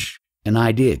Maharaj, an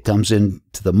idea comes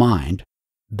into the mind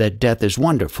that death is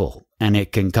wonderful and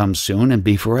it can come soon and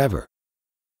be forever.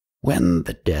 When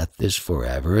the death is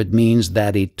forever, it means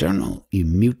that eternal,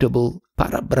 immutable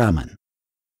Parabrahman.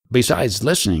 Besides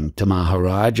listening to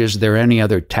Maharaj, is there any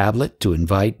other tablet to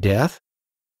invite death?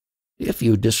 If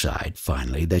you decide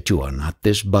finally that you are not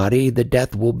this body, the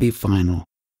death will be final.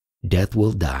 Death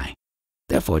will die.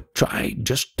 Therefore, try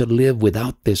just to live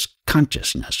without this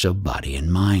consciousness of body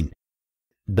and mind.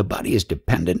 The body is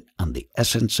dependent on the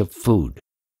essence of food.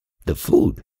 The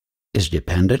food is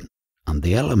dependent on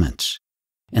the elements,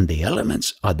 and the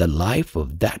elements are the life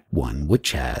of that one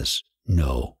which has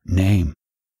no name.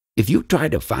 If you try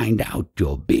to find out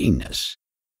your beingness,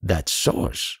 that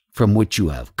source from which you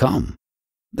have come,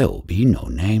 there will be no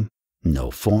name, no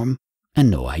form,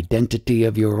 and no identity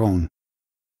of your own.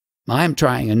 I am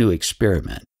trying a new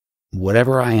experiment.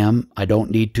 Whatever I am, I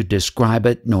don't need to describe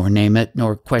it, nor name it,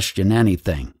 nor question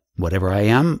anything. Whatever I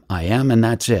am, and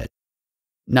that's it.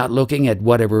 Not looking at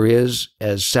whatever is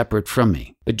as separate from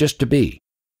me, but just to be.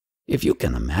 If you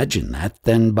can imagine that,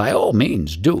 then by all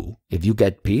means do. If you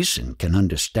get peace and can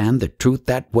understand the truth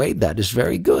that way, that is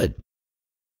very good.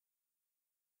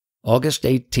 August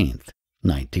 18th,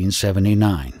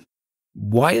 1979.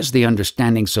 Why is the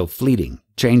understanding so fleeting,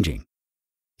 changing?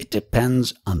 It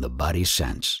depends on the body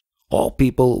sense. All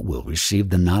people will receive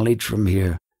the knowledge from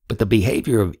here, but the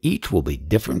behavior of each will be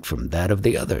different from that of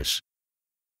the others.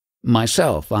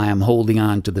 Myself, I am holding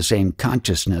on to the same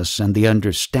consciousness, and the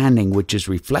understanding which is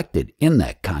reflected in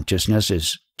that consciousness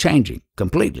is changing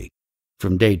completely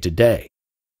from day to day.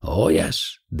 Oh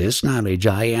yes, this knowledge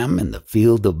I am in the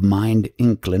field of mind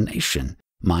inclination,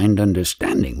 mind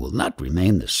understanding will not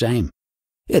remain the same.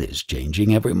 It is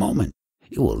changing every moment.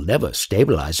 It will never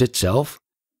stabilize itself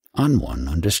on one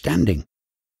understanding.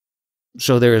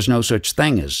 So there is no such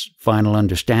thing as final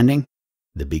understanding.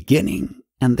 The beginning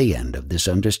and the end of this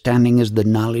understanding is the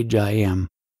knowledge I am.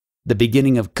 The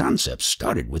beginning of concepts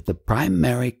started with the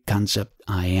primary concept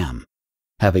I am.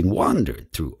 Having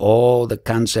wandered through all the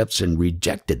concepts and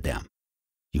rejected them,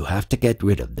 you have to get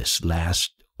rid of this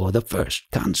last or the first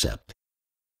concept.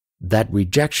 That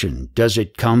rejection, does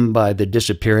it come by the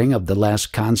disappearing of the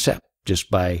last concept, just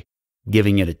by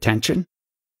giving it attention?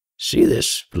 See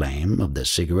this flame of the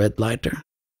cigarette lighter?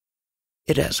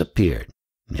 It has appeared.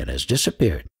 It has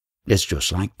disappeared. It's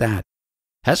just like that.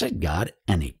 Has it got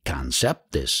any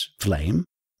concept, this flame?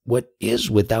 What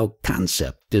is without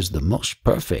concept is the most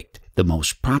perfect, the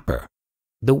most proper.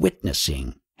 The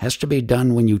witnessing has to be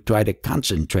done when you try to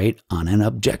concentrate on an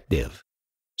objective.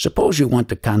 Suppose you want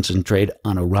to concentrate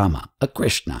on a Rama, a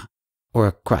Krishna, or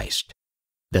a Christ.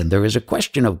 Then there is a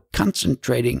question of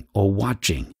concentrating or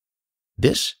watching.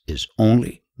 This is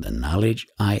only the knowledge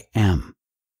I am.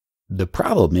 The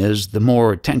problem is, the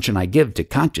more attention I give to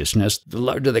consciousness, the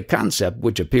larger the concept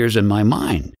which appears in my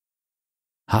mind.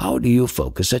 How do you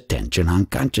focus attention on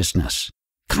consciousness?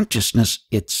 Consciousness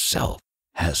itself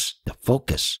has to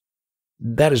focus.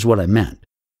 That is what I meant.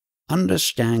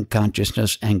 Understand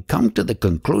consciousness and come to the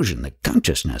conclusion that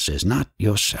consciousness is not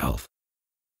yourself.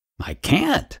 I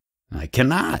can't. I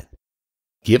cannot.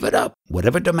 Give it up.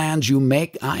 Whatever demands you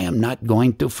make, I am not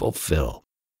going to fulfill.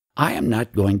 I am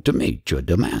not going to meet your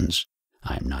demands.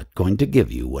 I am not going to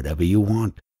give you whatever you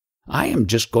want. I am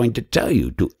just going to tell you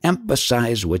to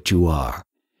emphasize what you are.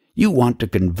 You want to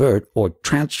convert or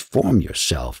transform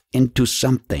yourself into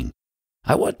something.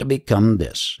 I want to become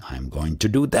this. I am going to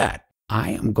do that.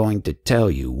 I am going to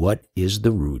tell you what is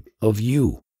the root of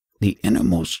you, the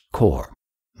innermost core,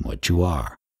 what you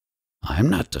are. I am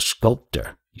not the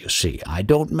sculptor. You see, I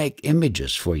don't make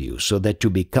images for you so that you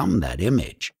become that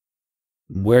image.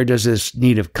 Where does this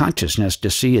need of consciousness to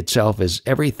see itself as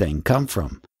everything come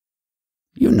from?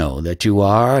 You know that you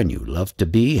are and you love to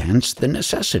be, hence the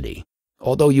necessity.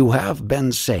 Although you have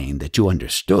been saying that you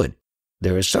understood,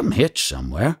 there is some hitch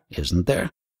somewhere, isn't there?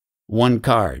 One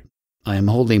card. I am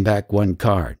holding back one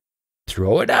card.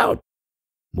 Throw it out.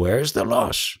 Where's the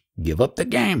loss? Give up the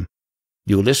game.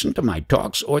 You listen to my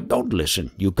talks or don't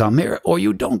listen. You come here or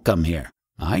you don't come here.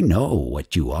 I know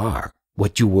what you are.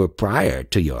 What you were prior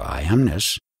to your I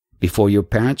amness. Before your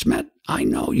parents met, I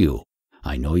know you.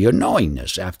 I know your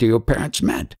knowingness after your parents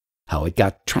met, how it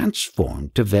got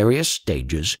transformed to various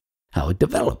stages, how it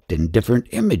developed in different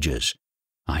images.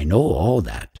 I know all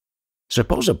that.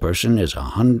 Suppose a person is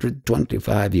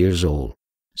 125 years old.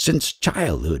 Since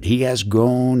childhood he has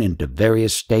grown into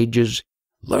various stages,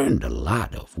 learned a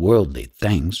lot of worldly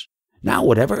things. Now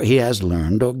whatever he has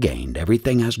learned or gained,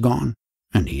 everything has gone,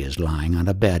 and he is lying on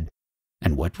a bed.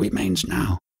 And what remains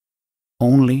now?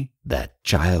 Only that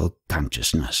child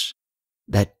consciousness,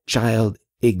 that child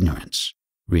ignorance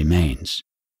remains,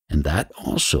 and that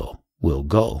also will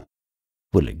go.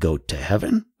 Will it go to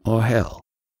heaven or hell?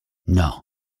 No,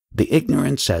 the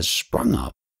ignorance has sprung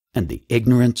up, and the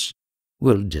ignorance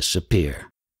will disappear.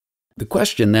 The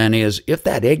question then is, if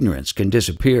that ignorance can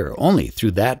disappear only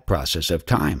through that process of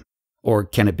time, or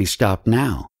can it be stopped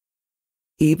now?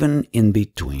 Even in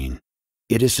between,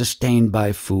 it is sustained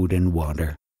by food and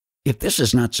water. If this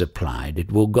is not supplied,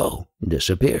 it will go,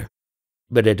 disappear.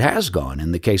 But it has gone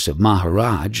in the case of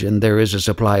Maharaj, and there is a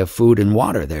supply of food and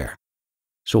water there.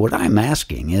 So what I'm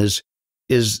asking is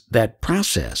that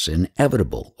process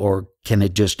inevitable, or can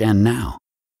it just end now?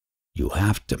 You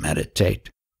have to meditate.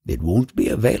 It won't be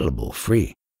available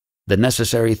free. The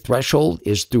necessary threshold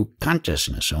is through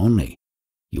consciousness only.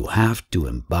 You have to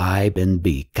imbibe and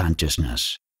be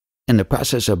consciousness. In the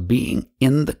process of being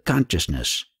in the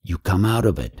consciousness, you come out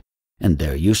of it, and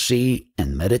there you see,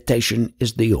 and meditation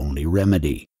is the only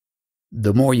remedy.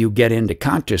 The more you get into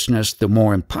consciousness, the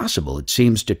more impossible it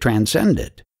seems to transcend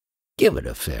it. Give it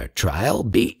a fair trial.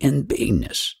 Be in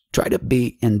beingness. Try to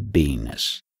be in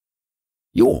beingness.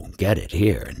 You won't get it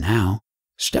here and now.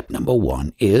 Step number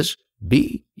 1 is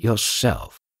be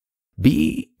yourself.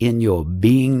 Be in your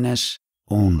beingness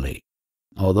only.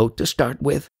 Although to start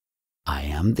with, I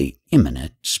am the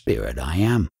immanent spirit I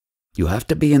am. You have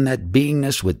to be in that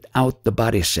beingness without the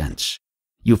body sense.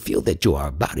 You feel that you are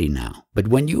a body now, but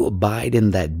when you abide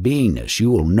in that beingness,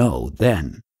 you will know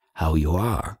then how you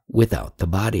are without the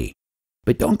body.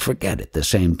 But don't forget at the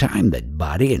same time that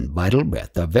body and vital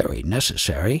breath are very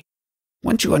necessary.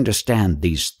 Once you understand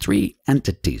these 3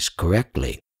 entities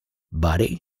correctly,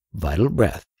 body, vital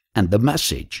breath, and the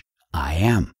message, I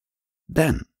am,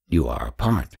 then you are a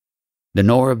part. The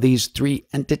knower of these 3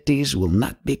 entities will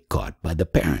not be caught by the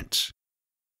parents.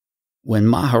 When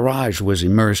Maharaj was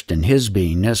immersed in his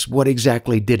beingness, what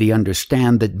exactly did he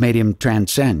understand that made him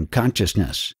transcend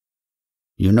consciousness?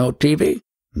 You know TV?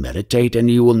 Meditate and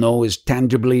you will know as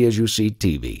tangibly as you see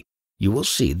TV. You will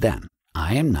see then,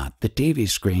 I am not the TV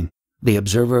screen. The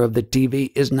observer of the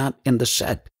TV is not in the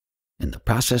set. In the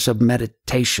process of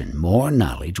meditation, more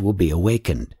knowledge will be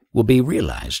awakened, will be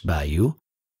realized by you,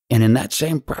 and in that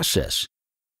same process,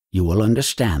 you will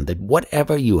understand that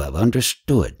whatever you have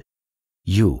understood,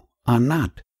 you are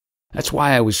not. That's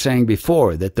why I was saying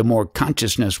before that the more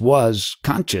consciousness was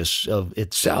conscious of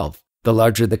itself, the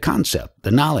larger the concept,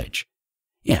 the knowledge.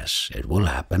 Yes, it will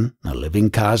happen. A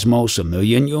living cosmos, a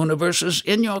million universes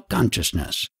in your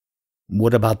consciousness.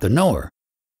 What about the knower?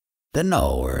 The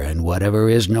knower and whatever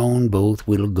is known both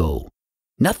will go.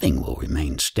 Nothing will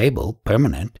remain stable,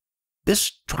 permanent.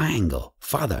 This triangle,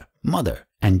 father, mother,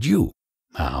 and you,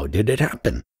 how did it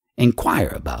happen?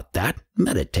 Inquire about that,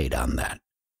 meditate on that.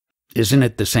 Isn't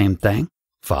it the same thing?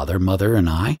 Father, mother, and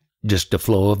I, just the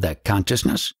flow of that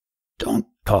consciousness? Don't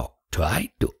talk,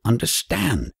 try to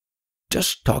understand.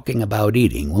 Just talking about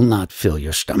eating will not fill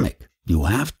your stomach. You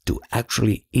have to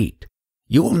actually eat.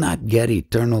 You will not get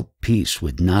eternal peace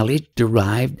with knowledge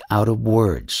derived out of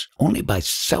words, only by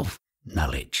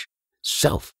self-knowledge,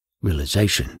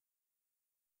 self-realization.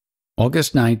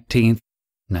 August 19th,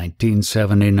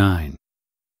 1979.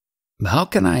 How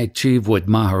can I achieve what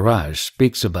Maharaj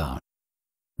speaks about?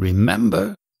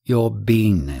 Remember your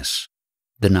beingness.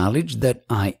 The knowledge that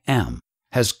I am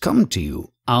has come to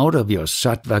you out of your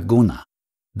sattva guna.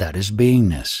 That is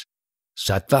beingness.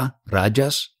 Sattva,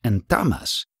 rajas, and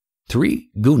tamas. 3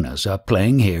 gunas are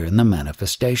playing here in the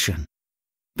manifestation.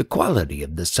 The quality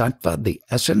of the sattva, the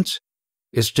essence,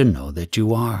 is to know that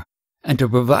you are, and to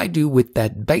provide you with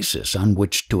that basis on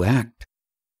which to act.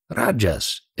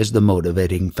 Rajas is the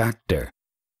motivating factor.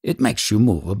 It makes you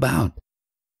move about.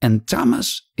 And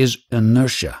tamas is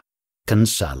inertia,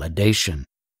 consolidation.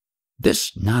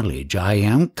 This knowledge I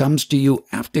am comes to you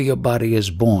after your body is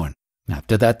born.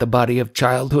 After that, the body of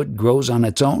childhood grows on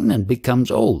its own and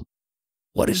becomes old.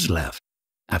 What is left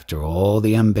after all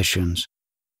the ambitions,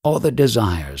 all the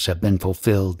desires have been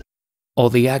fulfilled, all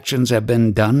the actions have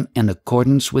been done in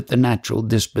accordance with the natural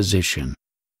disposition?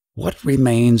 What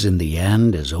remains in the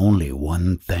end is only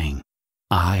one thing: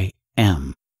 I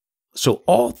am. So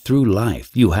all through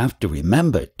life you have to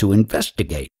remember to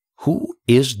investigate, who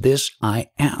is this I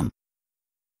am?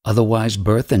 Otherwise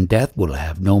birth and death will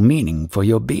have no meaning for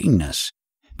your beingness,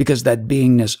 because that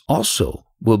beingness also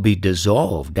will be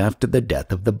dissolved after the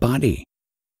death of the body.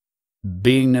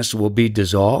 Beingness will be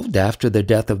dissolved after the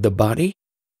death of the body?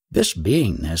 This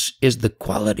beingness is the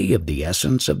quality of the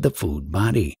essence of the food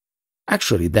body.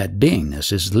 Actually, that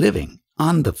beingness is living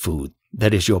on the food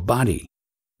that is your body.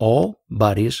 All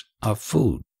bodies are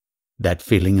food. That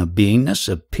feeling of beingness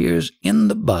appears in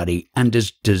the body and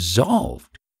is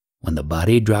dissolved when the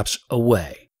body drops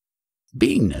away.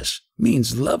 Beingness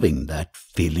means loving that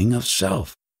feeling of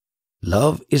self.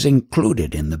 Love is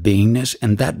included in the beingness,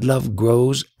 and that love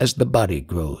grows as the body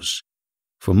grows.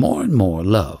 For more and more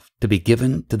love to be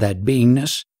given to that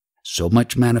beingness, so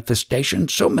much manifestation,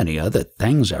 so many other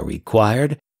things are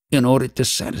required in order to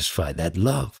satisfy that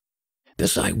love.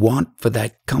 This I want for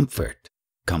that comfort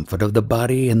of the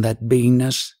body and that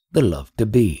beingness, the love to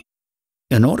be.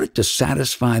 In order to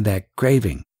satisfy that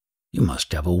craving, you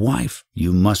must have a wife,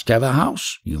 you must have a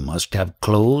house, you must have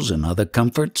clothes and other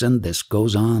comforts, and this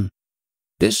goes on.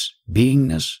 This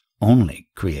beingness only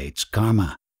creates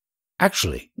karma.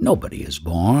 Actually, nobody is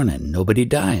born and nobody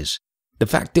dies. The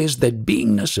fact is that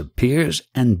beingness appears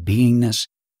and beingness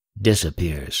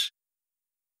disappears.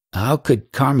 How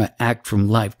could karma act from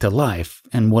life to life,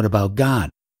 and what about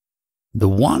God? The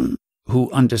one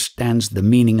who understands the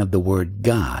meaning of the word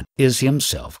God is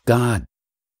himself God.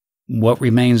 What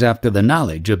remains after the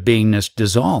knowledge of beingness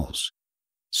dissolves?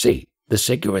 See, the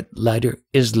cigarette lighter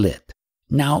is lit.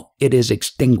 now it is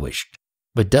extinguished.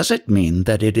 But does it mean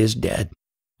that it is dead?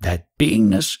 That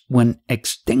beingness, when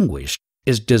extinguished,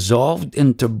 is dissolved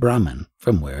into Brahman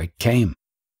from where it came.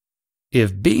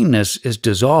 If beingness is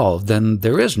dissolved, then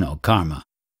there is no karma.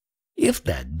 If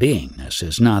that beingness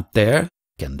is not there,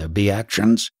 can there be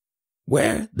actions?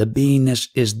 Where the beingness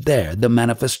is there, the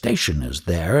manifestation is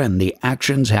there, and the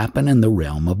actions happen in the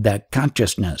realm of that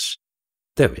consciousness.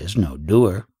 There is no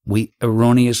doer. We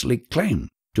erroneously claim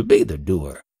to be the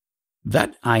doer.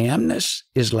 That I amness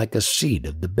is like a seed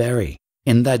of the berry.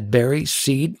 In that berry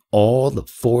seed, all the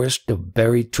forest of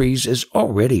berry trees is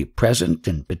already present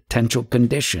in potential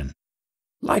condition.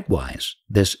 Likewise,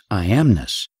 this I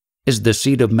amness is the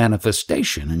seed of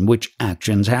manifestation in which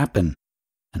actions happen,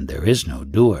 and there is no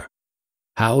doer.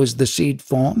 How is the seed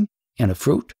formed? In a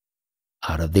fruit?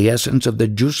 Out of the essence of the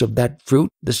juice of that fruit,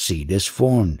 the seed is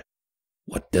formed.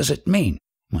 What does it mean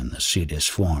when the seed is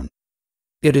formed?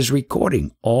 It is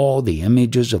recording all the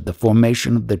images of the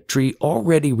formation of the tree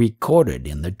already recorded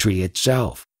in the tree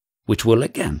itself, which will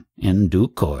again, in due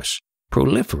course,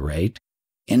 proliferate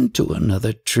into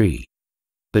another tree.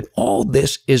 But all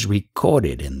this is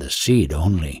recorded in the seed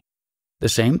only. The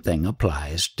same thing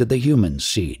applies to the human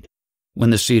seed. When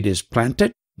the seed is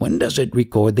planted, when does it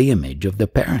record the image of the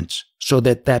parents, so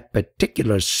that that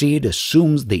particular seed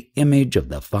assumes the image of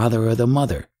the father or the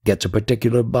mother, gets a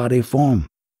particular body form?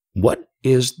 What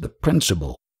is the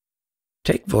principle?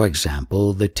 Take, for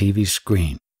example, the TV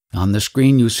screen. On the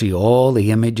screen you see all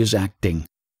the images acting.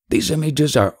 These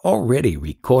images are already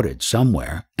recorded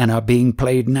somewhere and are being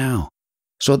played now,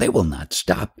 so they will not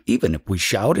stop even if we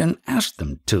shout and ask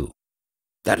them to.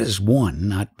 That is one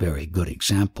not very good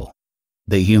example.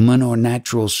 The human or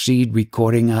natural seed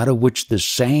recording out of which the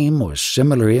same or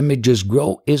similar images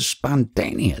grow is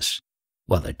spontaneous,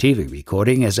 while the TV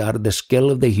recording is out of the skill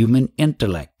of the human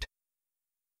intellect.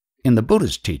 In the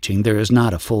Buddha's teaching, there is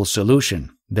not a full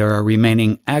solution. There are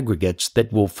remaining aggregates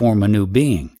that will form a new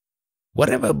being.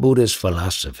 Whatever Buddha's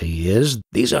philosophy is,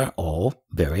 these are all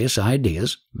various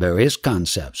ideas, various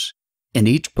concepts. In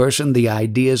each person, the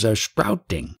ideas are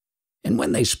sprouting, and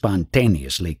when they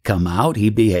spontaneously come out,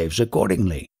 he behaves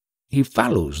accordingly. He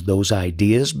follows those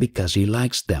ideas because he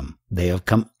likes them. They have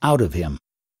come out of him.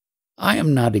 I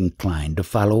am not inclined to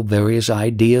follow various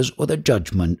ideas or the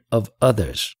judgment of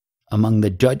others. Among the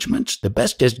judgments, the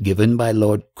best is given by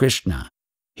Lord Krishna.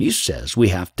 He says we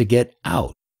have to get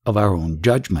out of our own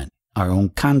judgment, our own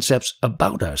concepts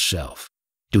about ourselves.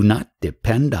 Do not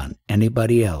depend on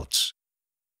anybody else.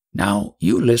 Now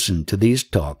you listen to these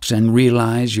talks and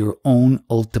realize your own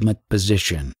ultimate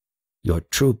position, your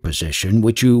true position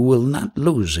which you will not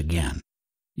lose again.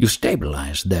 You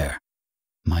stabilize there.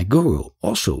 My Guru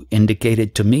also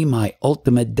indicated to me my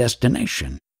ultimate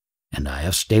destination, and I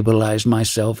have stabilized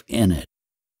myself in it.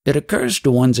 It occurs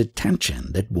to one's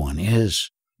attention that one is.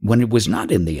 When it was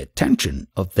not in the attention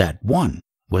of that one,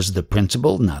 was the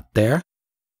principle not there?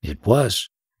 It was.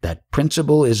 That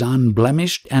principle is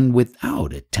unblemished and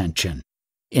without attention.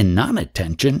 In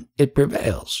non-attention, it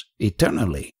prevails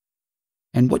eternally.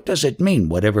 And what does it mean,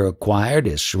 whatever acquired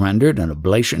is surrendered in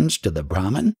oblations to the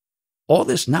Brahman? All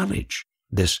this knowledge,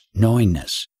 this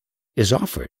knowingness, is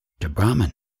offered to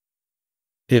Brahman.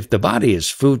 If the body is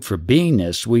food for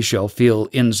beingness, we shall feel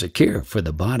insecure for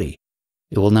the body.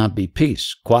 It will not be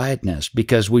peace, quietness,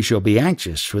 because we shall be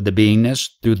anxious for the beingness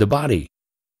through the body.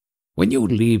 When you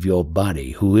leave your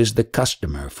body, who is the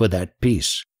customer for that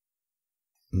peace?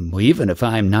 Even if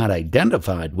I am not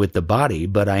identified with the body,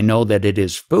 but I know that it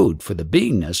is food for the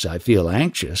beingness, I feel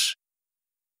anxious.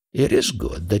 It is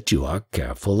good that you are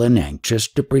careful and anxious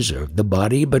to preserve the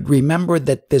body, but remember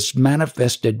that this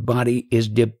manifested body is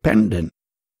dependent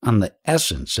on the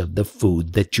essence of the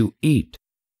food that you eat.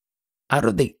 Out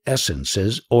of the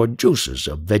essences or juices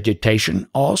of vegetation,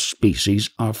 all species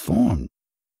are formed.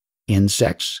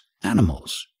 Insects,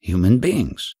 animals, human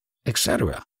beings,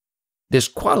 etc. This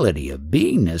quality of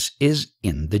beingness is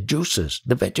in the juices,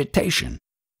 the vegetation,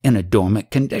 in a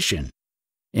dormant condition.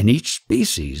 In each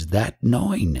species, that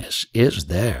knowingness is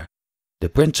there. The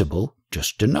principle,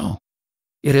 just to know.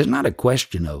 It is not a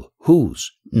question of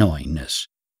whose knowingness.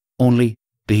 Only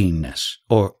beingness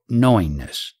or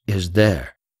knowingness is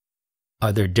there.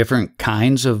 Are there different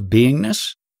kinds of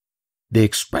beingness? The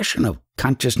expression of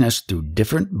consciousness through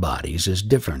different bodies is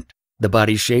different. The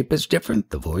body shape is different,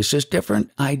 the voice is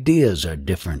different, ideas are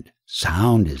different,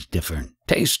 sound is different,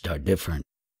 tastes are different.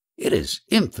 It is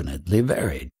infinitely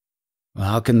varied.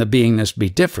 How can the beingness be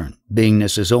different?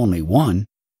 Beingness is only one.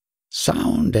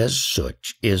 Sound as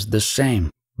such is the same,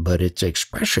 but its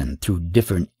expression through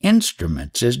different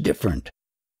instruments is different.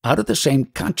 Out of the same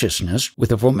consciousness, with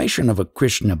the formation of a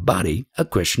Krishna body, a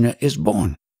Krishna is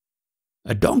born.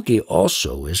 A donkey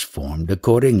also is formed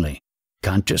accordingly.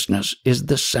 Consciousness is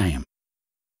the same.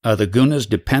 Are the gunas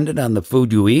dependent on the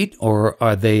food you eat, or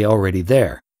are they already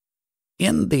there?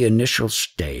 In the initial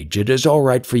stage, it is all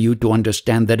right for you to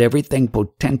understand that everything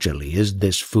potentially is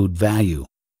this food value.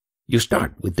 You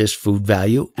start with this food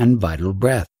value and vital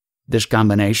breath, this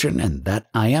combination and that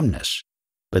I amness.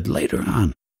 But later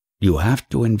on, you have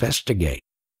to investigate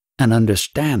and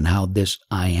understand how this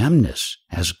I amness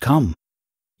has come.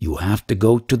 You have to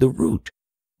go to the root.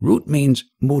 Root means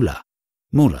mula.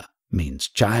 Mula means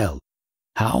child.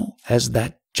 How has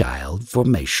that child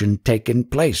formation taken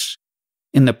place?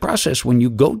 In the process, when you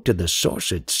go to the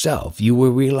source itself, you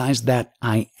will realize that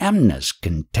I amness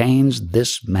contains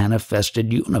this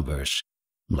manifested universe,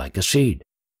 like a seed.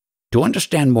 To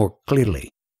understand more clearly,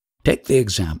 take the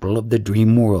example of the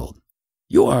dream world.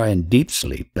 You are in deep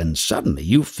sleep and suddenly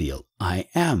you feel I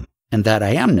am, and that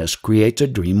I amness creates a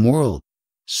dream world.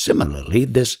 Similarly,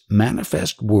 this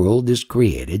manifest world is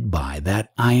created by that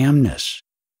I amness.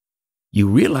 You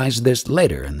realize this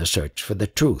later in the search for the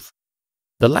truth.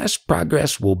 The last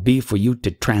progress will be for you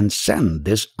to transcend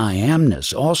this I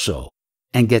amness also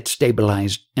and get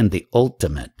stabilized in the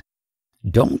ultimate.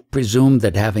 Don't presume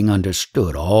that having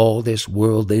understood all this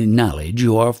worldly knowledge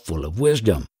you are full of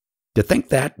wisdom. To think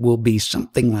that will be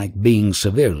something like being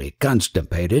severely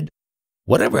constipated.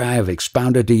 Whatever I have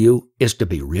expounded to you is to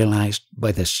be realized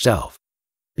by the self.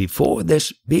 Before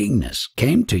this beingness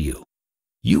came to you,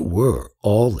 you were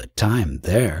all the time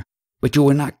there, but you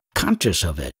were not conscious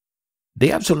of it.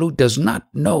 The Absolute does not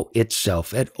know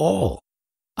itself at all.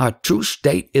 Our true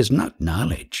state is not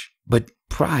knowledge, but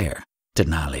prior to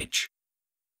knowledge.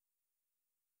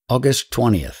 August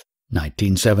 20th,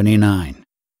 1979.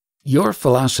 Your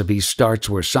philosophy starts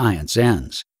where science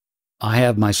ends. I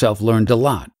have myself learned a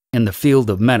lot in the field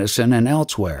of medicine and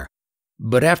elsewhere,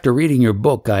 but after reading your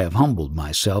book I have humbled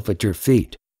myself at your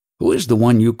feet. Who is the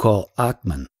one you call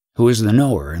Atman? Who is the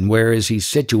knower, and where is he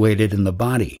situated in the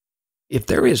body? If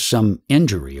there is some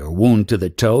injury or wound to the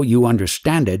toe, you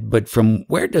understand it, but from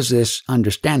where does this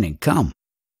understanding come?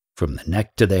 From the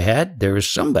neck to the head, there is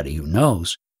somebody who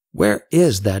knows. Where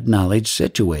is that knowledge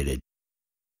situated?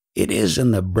 It is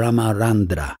in the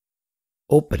Brahmarandra,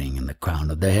 opening in the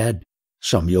crown of the head.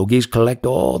 Some yogis collect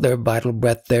all their vital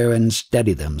breath there and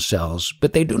steady themselves,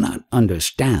 but they do not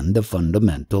understand the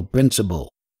fundamental principle.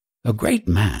 A great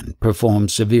man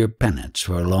performed severe penance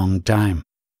for a long time.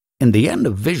 In the end, a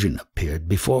vision appeared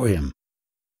before him.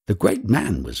 The great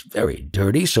man was very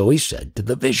dirty, so he said to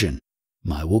the vision,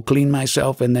 I will clean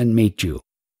myself and then meet you.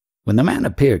 When the man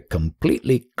appeared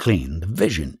completely clean, the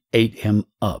vision ate him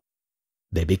up.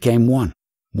 They became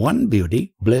one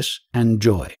beauty, bliss, and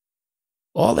joy.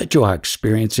 All that you are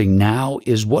experiencing now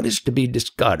is what is to be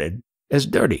discarded as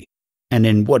dirty, and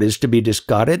in what is to be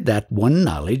discarded, that one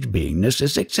knowledge beingness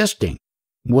is existing.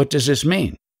 What does this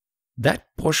mean? That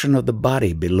portion of the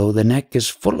body below the neck is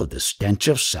full of the stench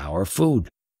of sour food.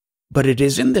 But it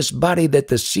is in this body that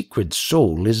the secret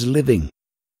soul is living.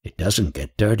 It doesn't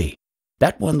get dirty.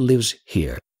 That one lives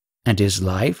here, and his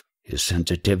life, his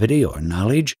sensitivity or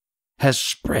knowledge, has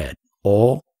spread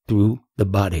all through the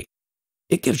body.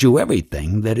 It gives you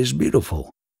everything that is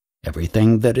beautiful,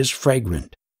 everything that is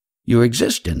fragrant. Your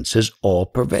existence is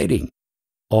all-pervading.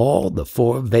 All the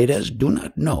 4 Vedas do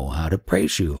not know how to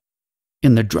praise you.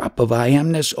 In the drop of I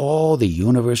amness, all the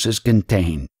universe is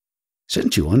contained.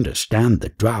 Since you understand the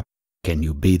drop, can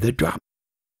you be the drop?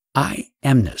 I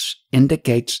amness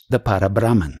indicates the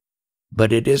Parabrahman,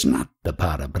 but it is not the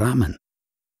Parabrahman.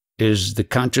 Is the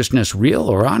consciousness real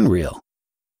or unreal?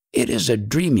 It is a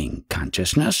dreaming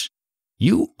consciousness.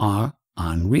 You are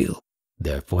unreal.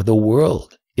 Therefore the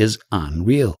world is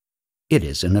unreal. It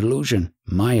is an illusion,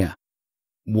 Maya.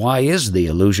 Why is the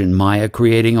illusion Maya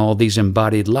creating all these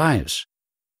embodied lives?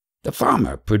 The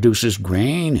farmer produces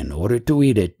grain in order to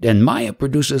eat it, and Maya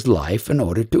produces life in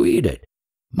order to eat it.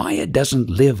 Maya doesn't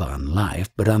live on life,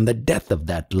 but on the death of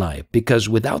that life, because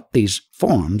without these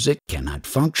forms it cannot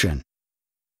function.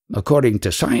 According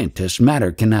to scientists,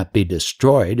 matter cannot be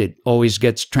destroyed. It always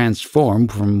gets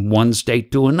transformed from one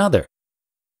state to another.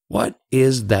 What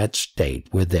is that state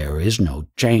where there is no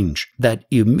change, that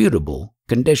immutable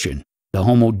condition, the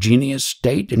homogeneous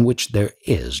state in which there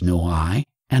is no I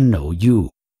and no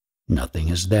you? Nothing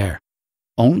is there.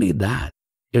 Only that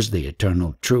is the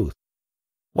eternal truth.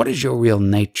 What is your real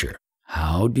nature?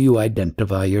 How do you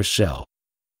identify yourself?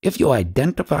 If you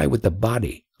identify with the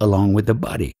body, along with the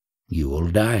body, you will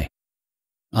die.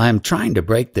 I am trying to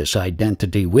break this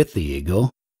identity with the ego.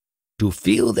 To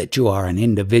feel that you are an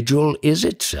individual is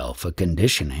itself a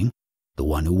conditioning. The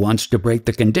one who wants to break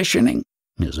the conditioning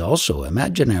is also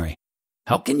imaginary.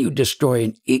 How can you destroy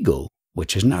an ego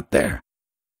which is not there?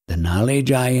 The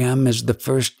knowledge I am is the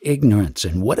first ignorance,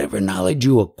 and whatever knowledge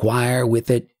you acquire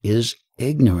with it is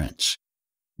ignorance.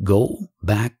 Go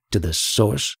back to the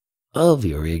source of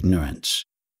your ignorance.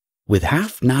 With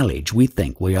half knowledge, we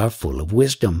think we are full of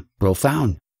wisdom,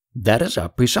 profound. That is our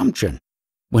presumption.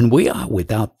 When we are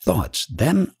without thoughts,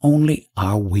 then only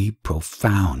are we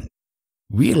profound.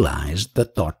 Realize the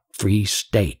thought-free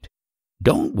state.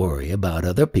 Don't worry about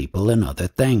other people and other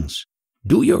things.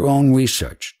 Do your own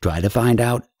research. Try to find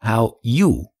out how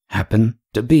you happen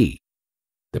to be.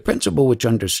 The principle which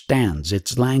understands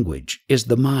its language is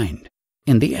the mind.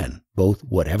 In the end, both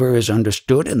whatever is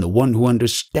understood and the one who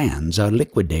understands are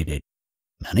liquidated.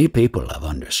 Many people have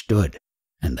understood,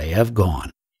 and they have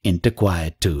gone into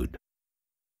quietude.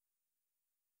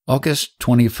 August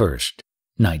 21st,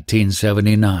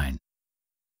 1979.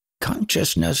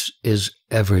 Consciousness is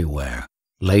everywhere,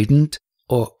 latent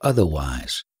or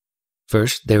otherwise.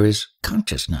 First there is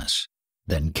consciousness,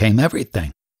 then came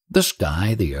everything, the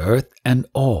sky, the earth, and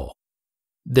all.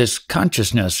 This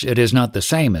consciousness, it is not the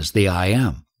same as the I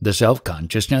am, the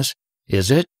self-consciousness,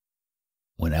 is it?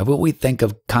 Whenever we think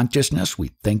of consciousness, we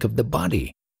think of the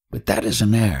body, but that is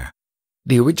an error.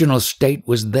 The original state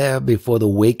was there before the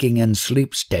waking and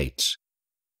sleep states.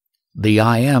 The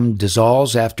I am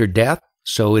dissolves after death,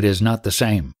 so it is not the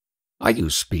same. Are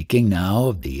you speaking now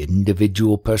of the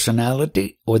individual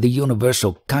personality or the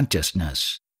universal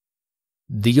consciousness?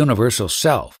 The universal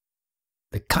self.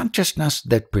 The consciousness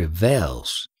that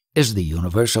prevails is the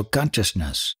universal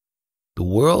consciousness. The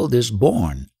world is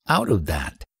born out of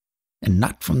that, and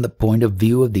not from the point of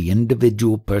view of the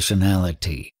individual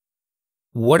personality.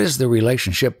 What is the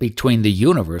relationship between the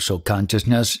universal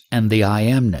consciousness and the I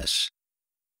amness?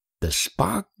 The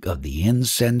spark of the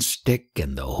incense stick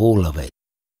and the whole of it.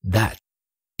 That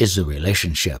is the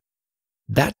relationship.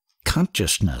 That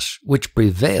consciousness which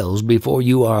prevails before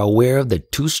you are aware of the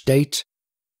two states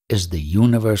is the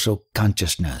universal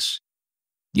consciousness.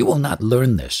 You will not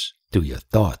learn this through your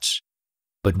thoughts,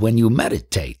 but when you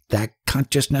meditate, that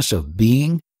consciousness of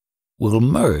being will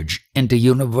merge into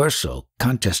universal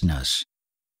consciousness,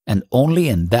 and only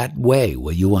in that way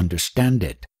will you understand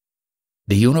it.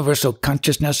 The universal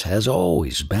consciousness has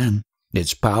always been,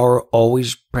 its power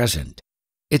always present.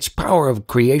 Its power of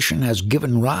creation has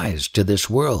given rise to this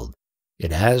world.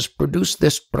 It has produced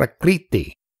this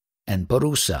prakriti and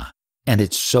purusa, and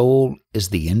its soul is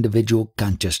the individual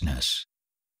consciousness.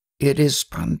 It is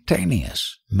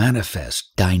spontaneous,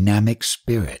 manifest, dynamic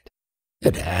spirit.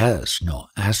 It has no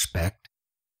aspect.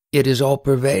 It is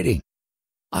all-pervading.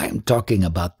 I am talking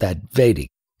about that Vedic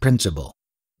principle,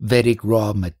 Vedic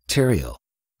raw material,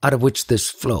 out of which this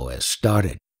flow has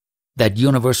started. That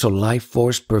universal life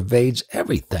force pervades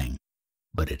everything,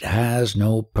 but it has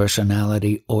no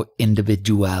personality or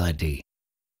individuality.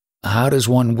 How does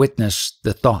one witness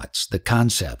the thoughts, the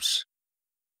concepts?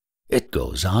 It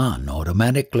goes on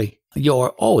automatically. You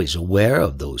are always aware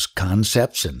of those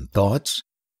concepts and thoughts.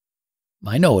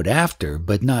 I know it after,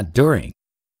 but not during.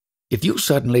 If you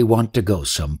suddenly want to go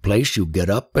someplace, you get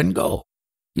up and go.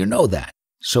 You know that.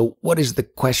 So what is the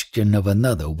question of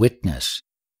another witness?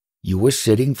 You were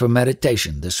sitting for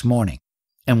meditation this morning,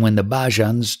 and when the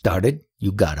bhajan started,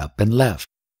 you got up and left.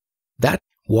 That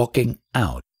walking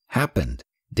out happened,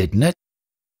 didn't it?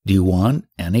 Do you want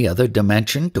any other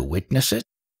dimension to witness it?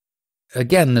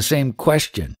 Again, the same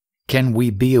question. Can we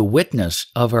be a witness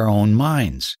of our own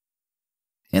minds?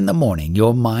 In the morning,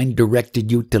 your mind directed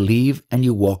you to leave and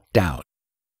you walked out.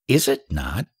 Is it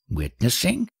not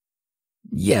witnessing?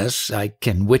 Yes, I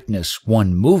can witness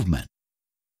one movement,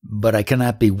 but I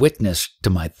cannot be witness to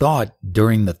my thought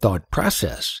during the thought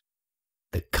process.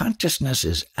 The consciousness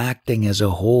is acting as a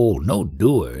whole. No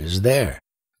doer is there.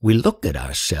 We look at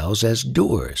ourselves as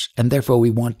doers, and therefore we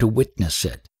want to witness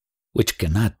it, which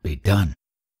cannot be done.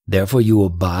 Therefore you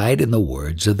abide in the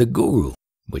words of the Guru,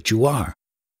 which you are.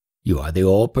 You are the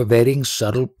all-pervading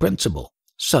subtle principle,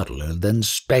 subtler than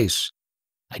space.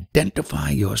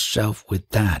 Identify yourself with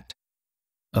that.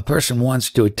 A person wants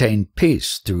to attain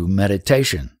peace through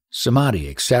meditation, samadhi,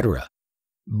 etc.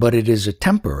 But it is a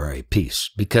temporary peace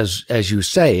because, as you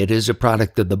say, it is a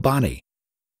product of the body.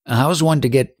 How is one to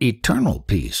get eternal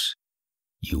peace?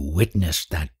 You witness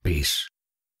that peace.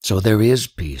 So there is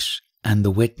peace and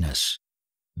the witness.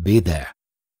 Be there.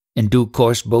 In due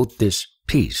course, both this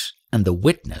peace and the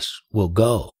witness will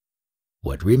go.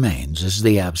 What remains is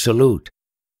the absolute.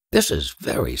 This is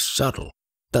very subtle,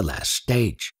 the last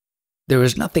stage. There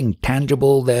is nothing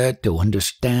tangible there to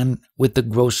understand with the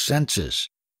gross senses.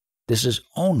 This is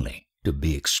only to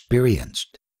be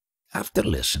experienced. After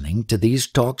listening to these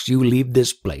talks, you leave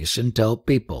this place and tell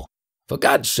people, "For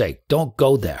God's sake, don't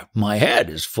go there. My head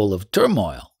is full of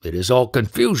turmoil. It is all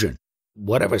confusion.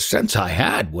 Whatever sense I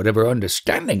had, whatever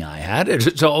understanding I had, it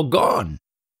is all gone."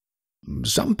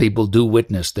 Some people do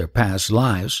witness their past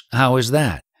lives. How is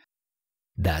that?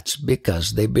 That's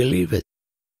because they believe it.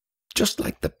 Just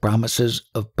like the promises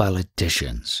of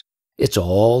politicians. It's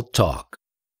all talk.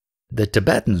 The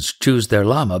Tibetans choose their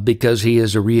Lama because he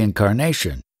is a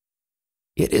reincarnation.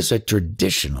 It is a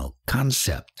traditional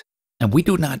concept, and we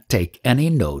do not take any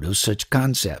note of such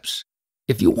concepts.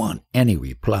 If you want any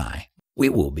reply, we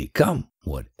will become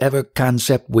whatever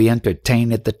concept we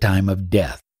entertain at the time of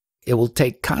death. It will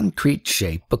take concrete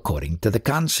shape according to the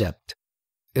concept.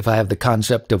 If I have the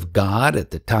concept of God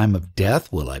at the time of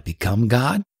death, will I become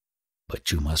God?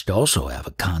 But you must also have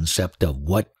a concept of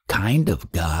what kind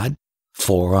of God,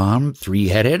 4-armed,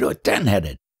 3-headed, or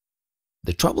 10-headed.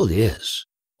 The trouble is,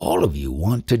 all of you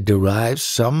want to derive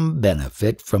some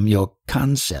benefit from your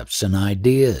concepts and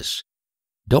ideas.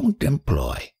 Don't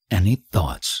employ any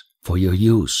thoughts for your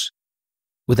use.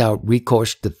 Without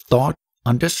recourse to thought,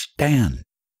 understand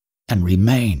and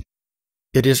remain.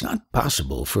 It is not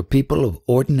possible for people of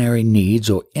ordinary needs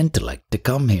or intellect to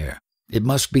come here. It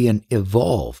must be an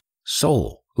evolved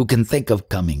soul who can think of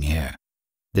coming here.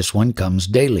 This one comes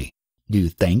daily. Do you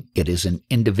think it is an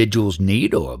individual's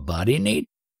need or a body need?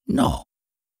 No.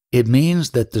 It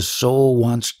means that the soul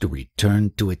wants to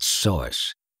return to its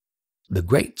source. The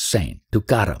great saint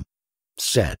Tukaram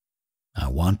said, "I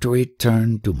want to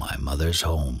return to my mother's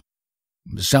home."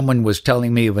 Someone was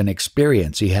telling me of an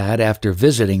experience he had after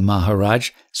visiting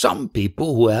Maharaj. Some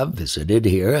people who have visited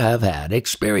here have had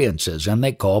experiences, and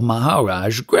they call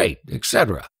Maharaj great,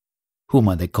 etc. Whom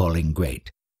are they calling great?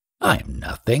 I am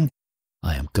nothing.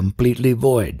 I am completely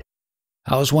void.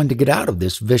 How is one to get out of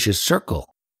this vicious circle?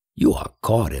 You are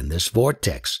caught in this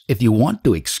vortex. If you want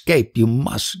to escape, you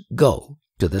must go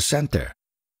to the center.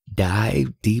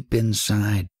 Dive deep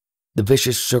inside. The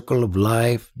vicious circle of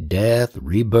life, death,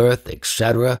 rebirth,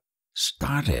 etc.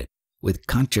 started with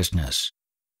consciousness.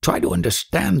 Try to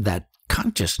understand that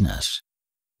consciousness,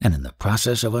 and in the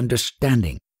process of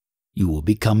understanding, you will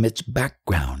become its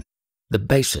background, the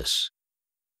basis.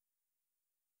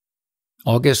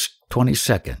 August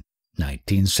 22nd,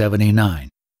 1979.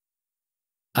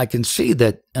 I can see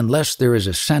that unless there is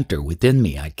a center within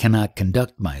me, I cannot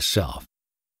conduct myself.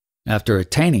 After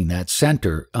attaining that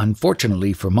center,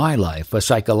 unfortunately for my life, a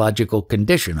psychological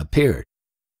condition appeared.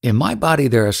 In my body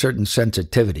there are certain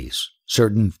sensitivities,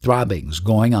 certain throbbings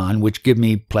going on which give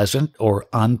me pleasant or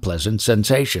unpleasant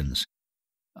sensations.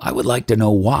 I would like to know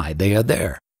why they are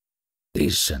there.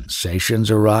 These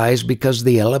sensations arise because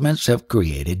the elements have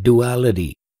created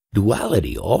duality.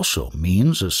 Duality also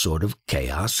means a sort of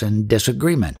chaos and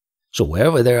disagreement. So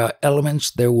wherever there are elements,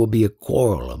 there will be a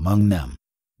quarrel among them.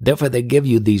 Therefore they give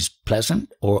you these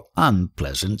pleasant or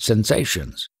unpleasant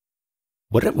sensations.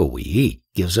 Whatever we eat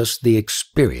gives us the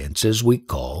experiences we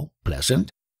call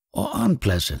pleasant or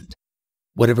unpleasant.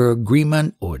 Whatever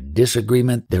agreement or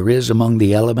disagreement there is among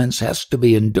the elements has to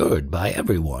be endured by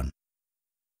everyone.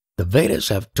 The Vedas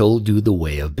have told you the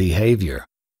way of behavior.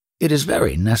 It is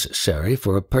very necessary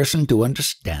for a person to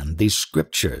understand these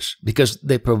scriptures because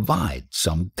they provide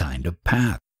some kind of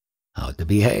path, how to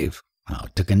behave, how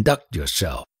to conduct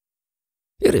yourself.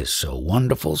 It is so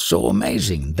wonderful, so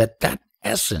amazing that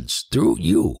essence through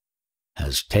you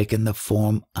has taken the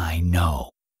form I know,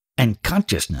 and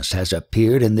consciousness has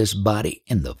appeared in this body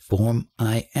in the form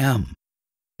I am.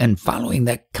 And following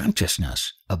that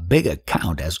consciousness, a big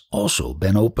account has also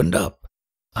been opened up.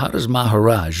 How does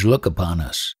Maharaj look upon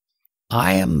us?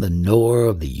 I am the knower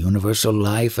of the universal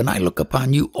life, and I look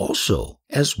upon you also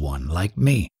as one like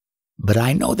me. But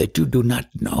I know that you do not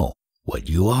know what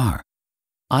you are.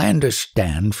 I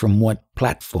understand from what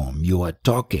platform you are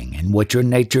talking, and what your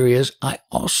nature is, I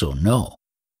also know.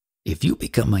 If you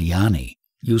become a Jnani,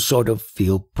 you sort of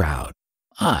feel proud.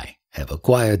 I have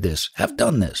acquired this, have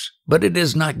done this, but it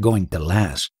is not going to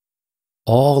last.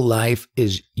 All life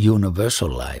is universal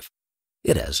life.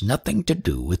 It has nothing to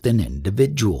do with an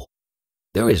individual.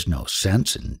 There is no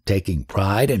sense in taking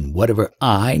pride in whatever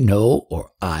I know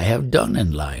or I have done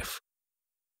in life.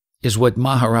 Is what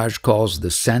Maharaj calls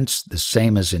the sense the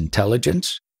same as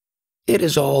intelligence? It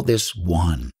is all this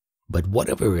one, but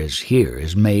whatever is here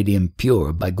is made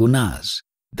impure by gunas.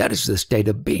 That is the state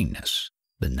of beingness,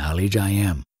 the knowledge I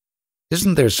am.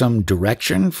 Isn't there some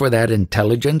direction for that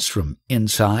intelligence from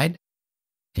inside?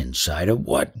 Inside of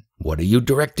what? What are you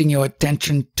directing your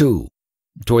attention to?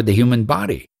 toward the human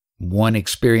body. One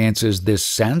experiences this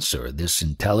sense or this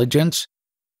intelligence,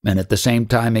 and at the same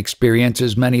time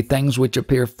experiences many things which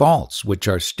appear false, which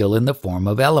are still in the form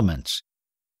of elements.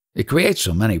 It creates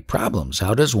so many problems.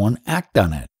 How does one act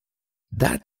on it?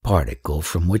 That particle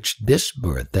from which this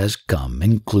birth has come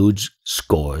includes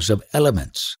scores of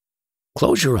elements.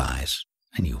 Close your eyes,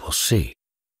 and you will see.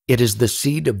 It is the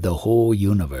seed of the whole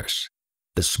universe,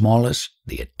 the smallest,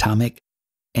 the atomic,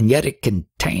 and yet it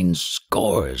contains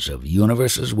scores of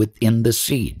universes within the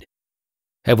seed.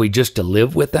 Have we just to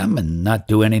live with them and not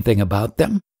do anything about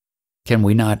them? Can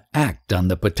we not act on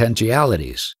the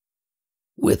potentialities?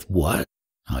 With what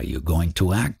are you going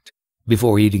to act?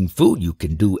 Before eating food, you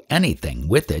can do anything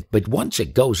with it, but once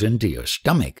it goes into your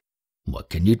stomach, what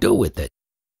can you do with it?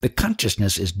 The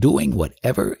consciousness is doing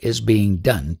whatever is being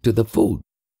done to the food.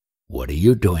 What are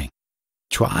you doing?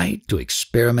 Try to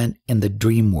experiment in the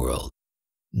dream world.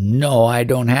 No, I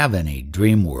don't have any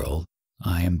dream world.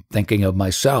 I am thinking of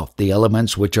myself, the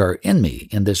elements which are in me,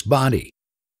 in this body.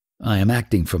 I am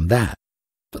acting from that.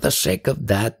 For the sake of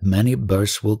that, many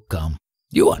births will come.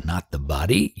 You are not the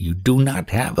body. You do not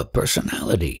have a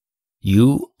personality.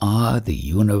 You are the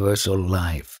universal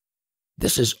life.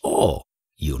 This is all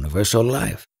universal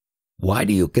life. Why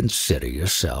do you consider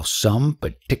yourself some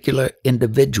particular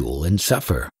individual and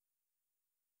suffer?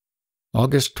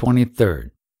 August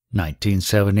 23rd,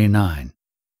 1979.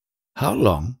 How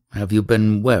long have you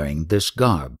been wearing this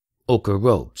garb, ochre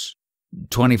robes?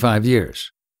 25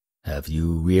 years. Have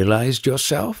you realized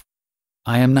yourself?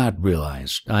 I am not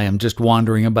realized. I am just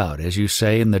wandering about, as you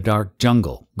say, in the dark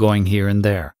jungle, going here and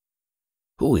there.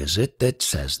 Who is it that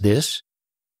says this?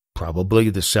 Probably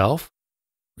the self.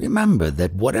 Remember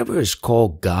that whatever is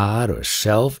called God or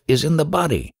self is in the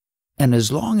body, and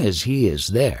as long as he is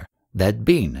there, that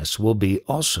beingness will be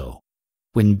also.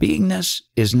 When beingness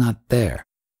is not there,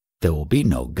 there will be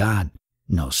no God,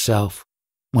 no self.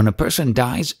 When a person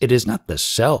dies, it is not the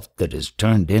self that is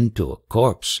turned into a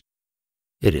corpse.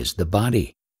 It is the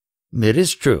body. It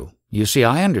is true. You see,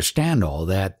 I understand all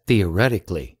that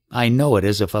theoretically. I know it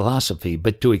as a philosophy,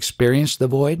 but to experience the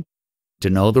void, to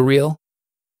know the real,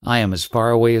 I am as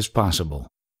far away as possible.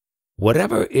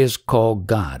 Whatever is called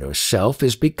God or self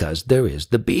is because there is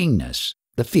the beingness,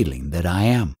 the feeling that I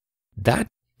am. That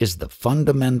is the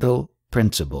fundamental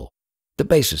principle, the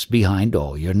basis behind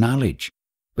all your knowledge.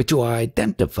 But you are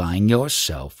identifying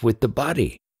yourself with the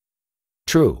body.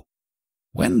 True.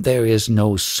 When there is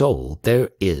no soul, there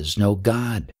is no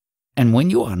God. And when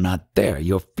you are not there,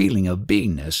 your feeling of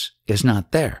beingness is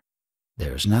not there.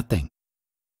 There is nothing.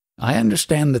 I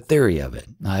understand the theory of it.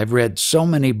 I have read so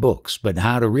many books, but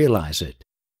how to realize it?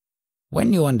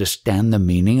 When you understand the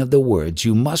meaning of the words,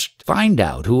 you must find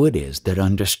out who it is that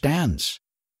understands.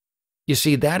 You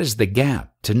see, that is the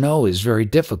gap. To know is very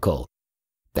difficult.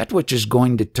 That which is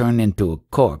going to turn into a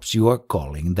corpse, you are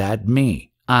calling that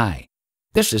me, I.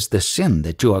 This is the sin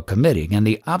that you are committing and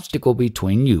the obstacle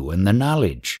between you and the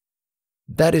knowledge.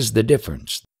 That is the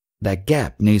difference. That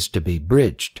gap needs to be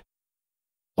bridged.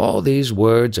 All these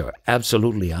words are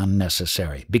absolutely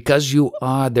unnecessary. Because you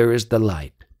are, there is the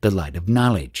light of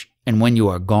knowledge. And when you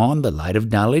are gone, the light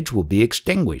of knowledge will be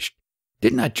extinguished.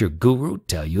 Did not your guru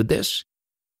tell you this?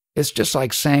 It's just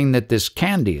like saying that this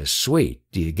candy is sweet.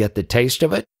 Do you get the taste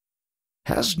of it?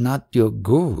 Has not your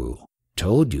guru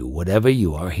told you whatever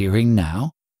you are hearing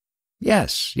now?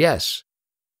 Yes, yes.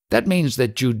 That means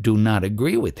that you do not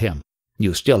agree with him.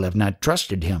 You still have not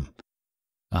trusted him.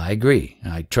 I agree.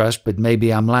 I trust, but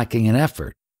maybe I'm lacking in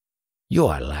effort. You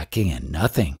are lacking in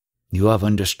nothing. You have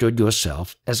understood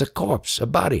yourself as a corpse, a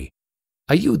body.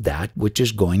 Are you that which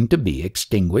is going to be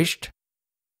extinguished?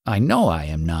 I know I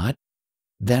am not.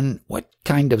 Then what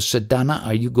kind of sadhana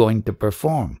are you going to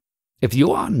perform? If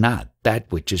you are not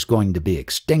that which is going to be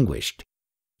extinguished,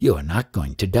 you are not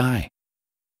going to die.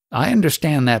 I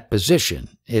understand that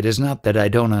position. It is not that I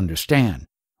don't understand.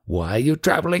 Why are you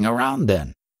traveling around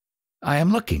then? I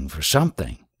am looking for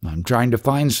something. I'm trying to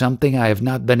find something I have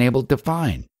not been able to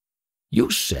find. You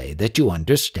say that you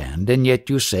understand, and yet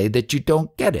you say that you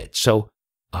don't get it. So,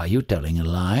 are you telling a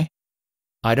lie?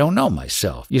 I don't know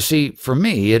myself. You see, for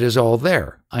me, it is all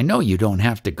there. I know you don't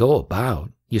have to go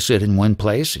about. You sit in one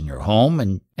place in your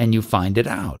home and you find it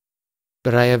out.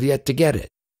 But I have yet to get it.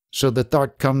 So the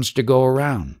thought comes to go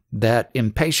around, that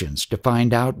impatience to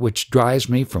find out which drives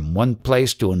me from one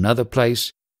place to another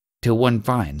place till one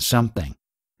finds something.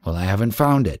 Well, I haven't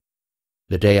found it.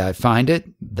 The day I find it,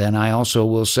 then I also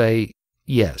will say,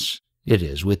 yes, it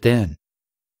is within.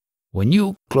 When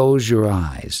you close your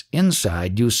eyes,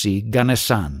 inside you see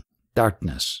Ganesan,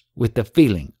 darkness, with the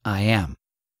feeling I am.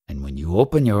 And when you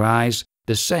open your eyes,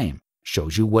 the same,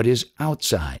 shows you what is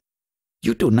outside.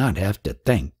 You do not have to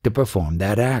think to perform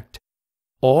that act.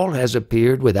 All has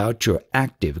appeared without your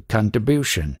active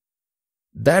contribution.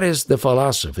 That is the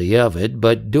philosophy of it,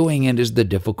 but doing it is the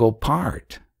difficult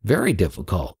part. Very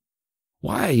difficult.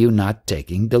 Why are you not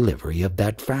taking delivery of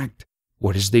that fact?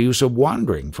 What is the use of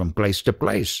wandering from place to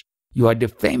place? You are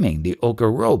defaming the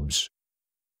ochre robes.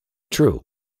 True.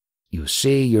 You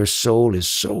see, your soul is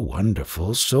so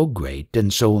wonderful, so great,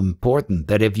 and so important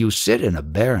that if you sit in a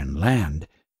barren land,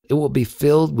 it will be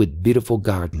filled with beautiful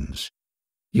gardens.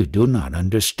 You do not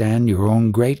understand your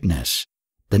own greatness,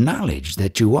 the knowledge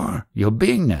that you are, your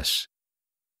beingness.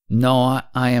 No,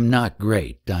 I am not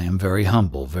great. I am very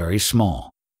humble, very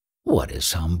small. What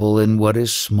is humble and what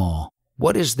is small?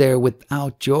 What is there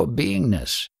without your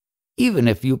beingness? Even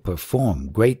if you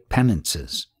perform great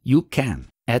penances, you can,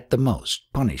 at the most,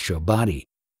 punish your body.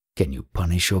 Can you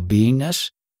punish your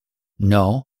beingness?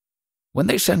 No. When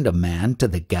they send a man to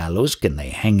the gallows, can they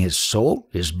hang his soul,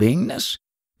 his beingness?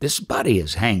 This body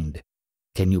is hanged.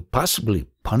 Can you possibly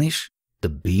punish the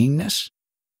beingness?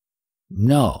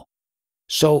 No.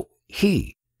 So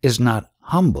he is not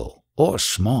humble or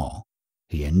small.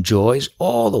 He enjoys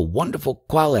all the wonderful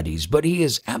qualities, but he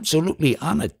is absolutely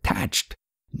unattached,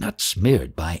 not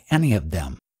smeared by any of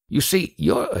them. You see,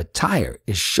 your attire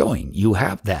is showing you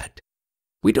have that.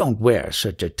 We don't wear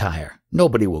such attire.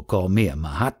 Nobody will call me a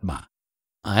Mahatma.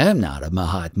 I am not a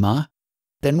Mahatma.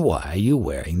 Then why are you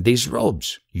wearing these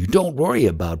robes? You don't worry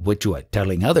about what you are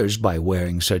telling others by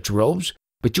wearing such robes,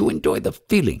 but you enjoy the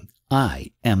feeling,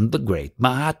 I am the great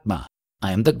Mahatma.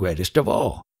 I am the greatest of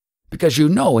all. Because you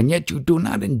know, and yet you do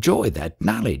not enjoy that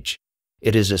knowledge.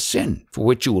 It is a sin for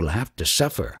which you will have to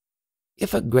suffer.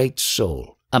 If a great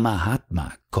soul, a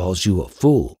Mahatma, calls you a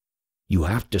fool, you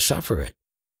have to suffer it.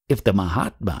 If the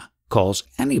Mahatma calls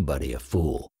anybody a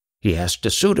fool, he has to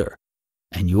suit her.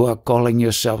 And you are calling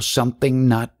yourself something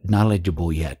not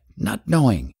knowledgeable yet, not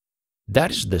knowing.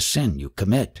 That is the sin you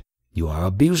commit. You are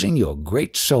abusing your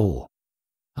great soul.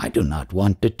 I do not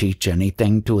want to teach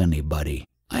anything to anybody.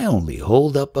 I only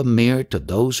hold up a mirror to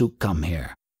those who come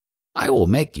here. I will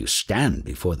make you stand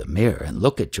before the mirror and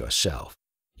look at yourself.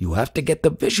 You have to get the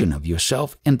vision of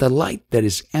yourself in the light that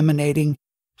is emanating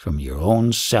from your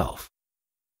own self.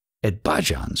 At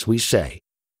bhajans we say,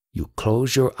 you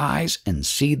close your eyes and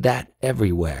see that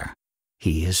everywhere.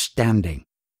 He is standing.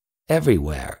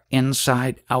 Everywhere,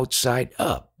 inside, outside,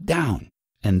 up, down.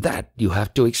 And that you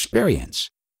have to experience.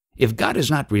 If God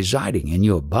is not residing in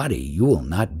your body, you will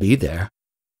not be there.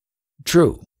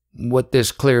 True, what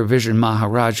this clear vision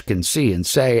Maharaj can see and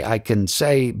say, I can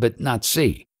say but not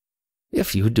see.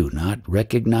 If you do not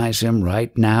recognize him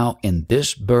right now in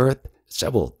this birth,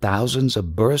 several thousands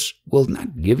of births will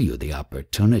not give you the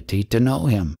opportunity to know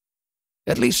him.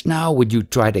 At least now would you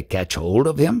try to catch hold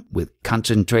of him with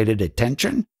concentrated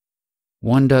attention?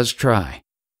 One does try.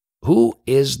 Who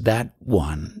is that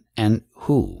one and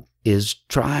who is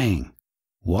trying?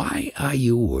 Why are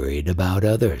you worried about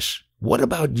others? What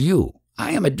about you?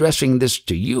 I am addressing this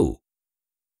to you.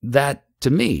 That, to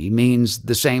me, means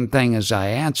the same thing as I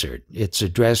answered. It's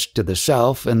addressed to the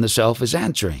self, and the self is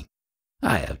answering.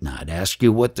 I have not asked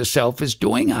you what the self is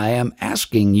doing. I am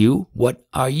asking you, what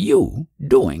are you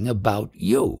doing about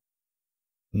you?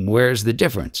 Where's the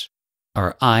difference?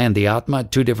 Are I and the Atma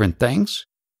two different things?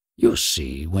 You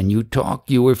see, when you talk,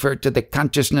 you refer to the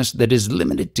consciousness that is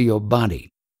limited to your body.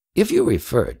 If you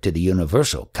refer to the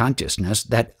universal consciousness,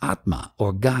 that Atma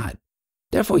or God,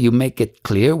 therefore you make it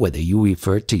clear whether you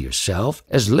refer to yourself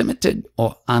as limited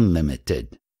or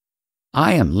unlimited.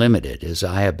 I am limited, as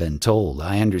I have been told.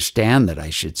 I understand that I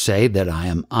should say that I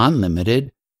am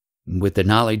unlimited. With the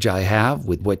knowledge I have,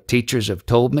 with what teachers have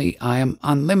told me, I am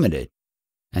unlimited.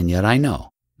 And yet I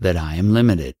know that I am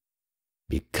limited.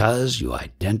 Because you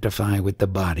identify with the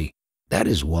body. That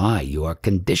is why you are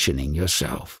conditioning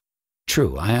yourself.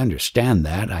 True, I understand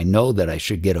that. I know that I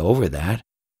should get over that.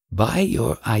 By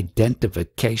your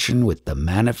identification with the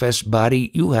manifest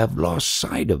body, you have lost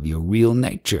sight of your real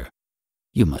nature.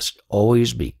 You must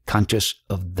always be conscious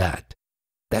of that.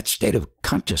 That state of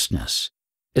consciousness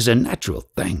is a natural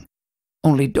thing.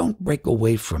 Only don't break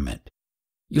away from it.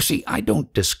 You see, I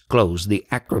don't disclose the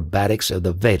acrobatics of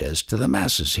the Vedas to the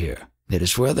masses here. It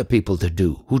is for other people to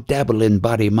do, who dabble in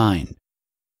body-mind.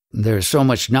 There is so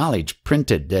much knowledge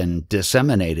printed and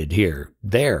disseminated here,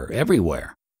 there,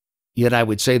 everywhere. Yet I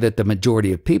would say that the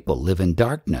majority of people live in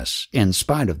darkness, in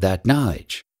spite of that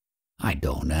knowledge. I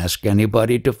don't ask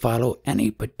anybody to follow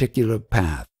any particular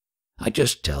path. I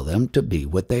just tell them to be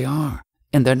what they are,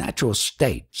 in their natural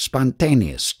state,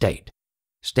 spontaneous state,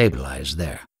 stabilized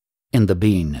there, in the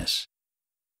beingness.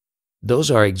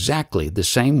 Those are exactly the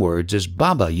same words as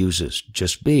Baba uses,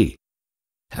 just be.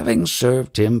 Having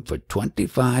served him for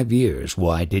 25 years,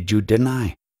 why did you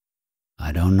deny?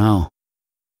 I don't know.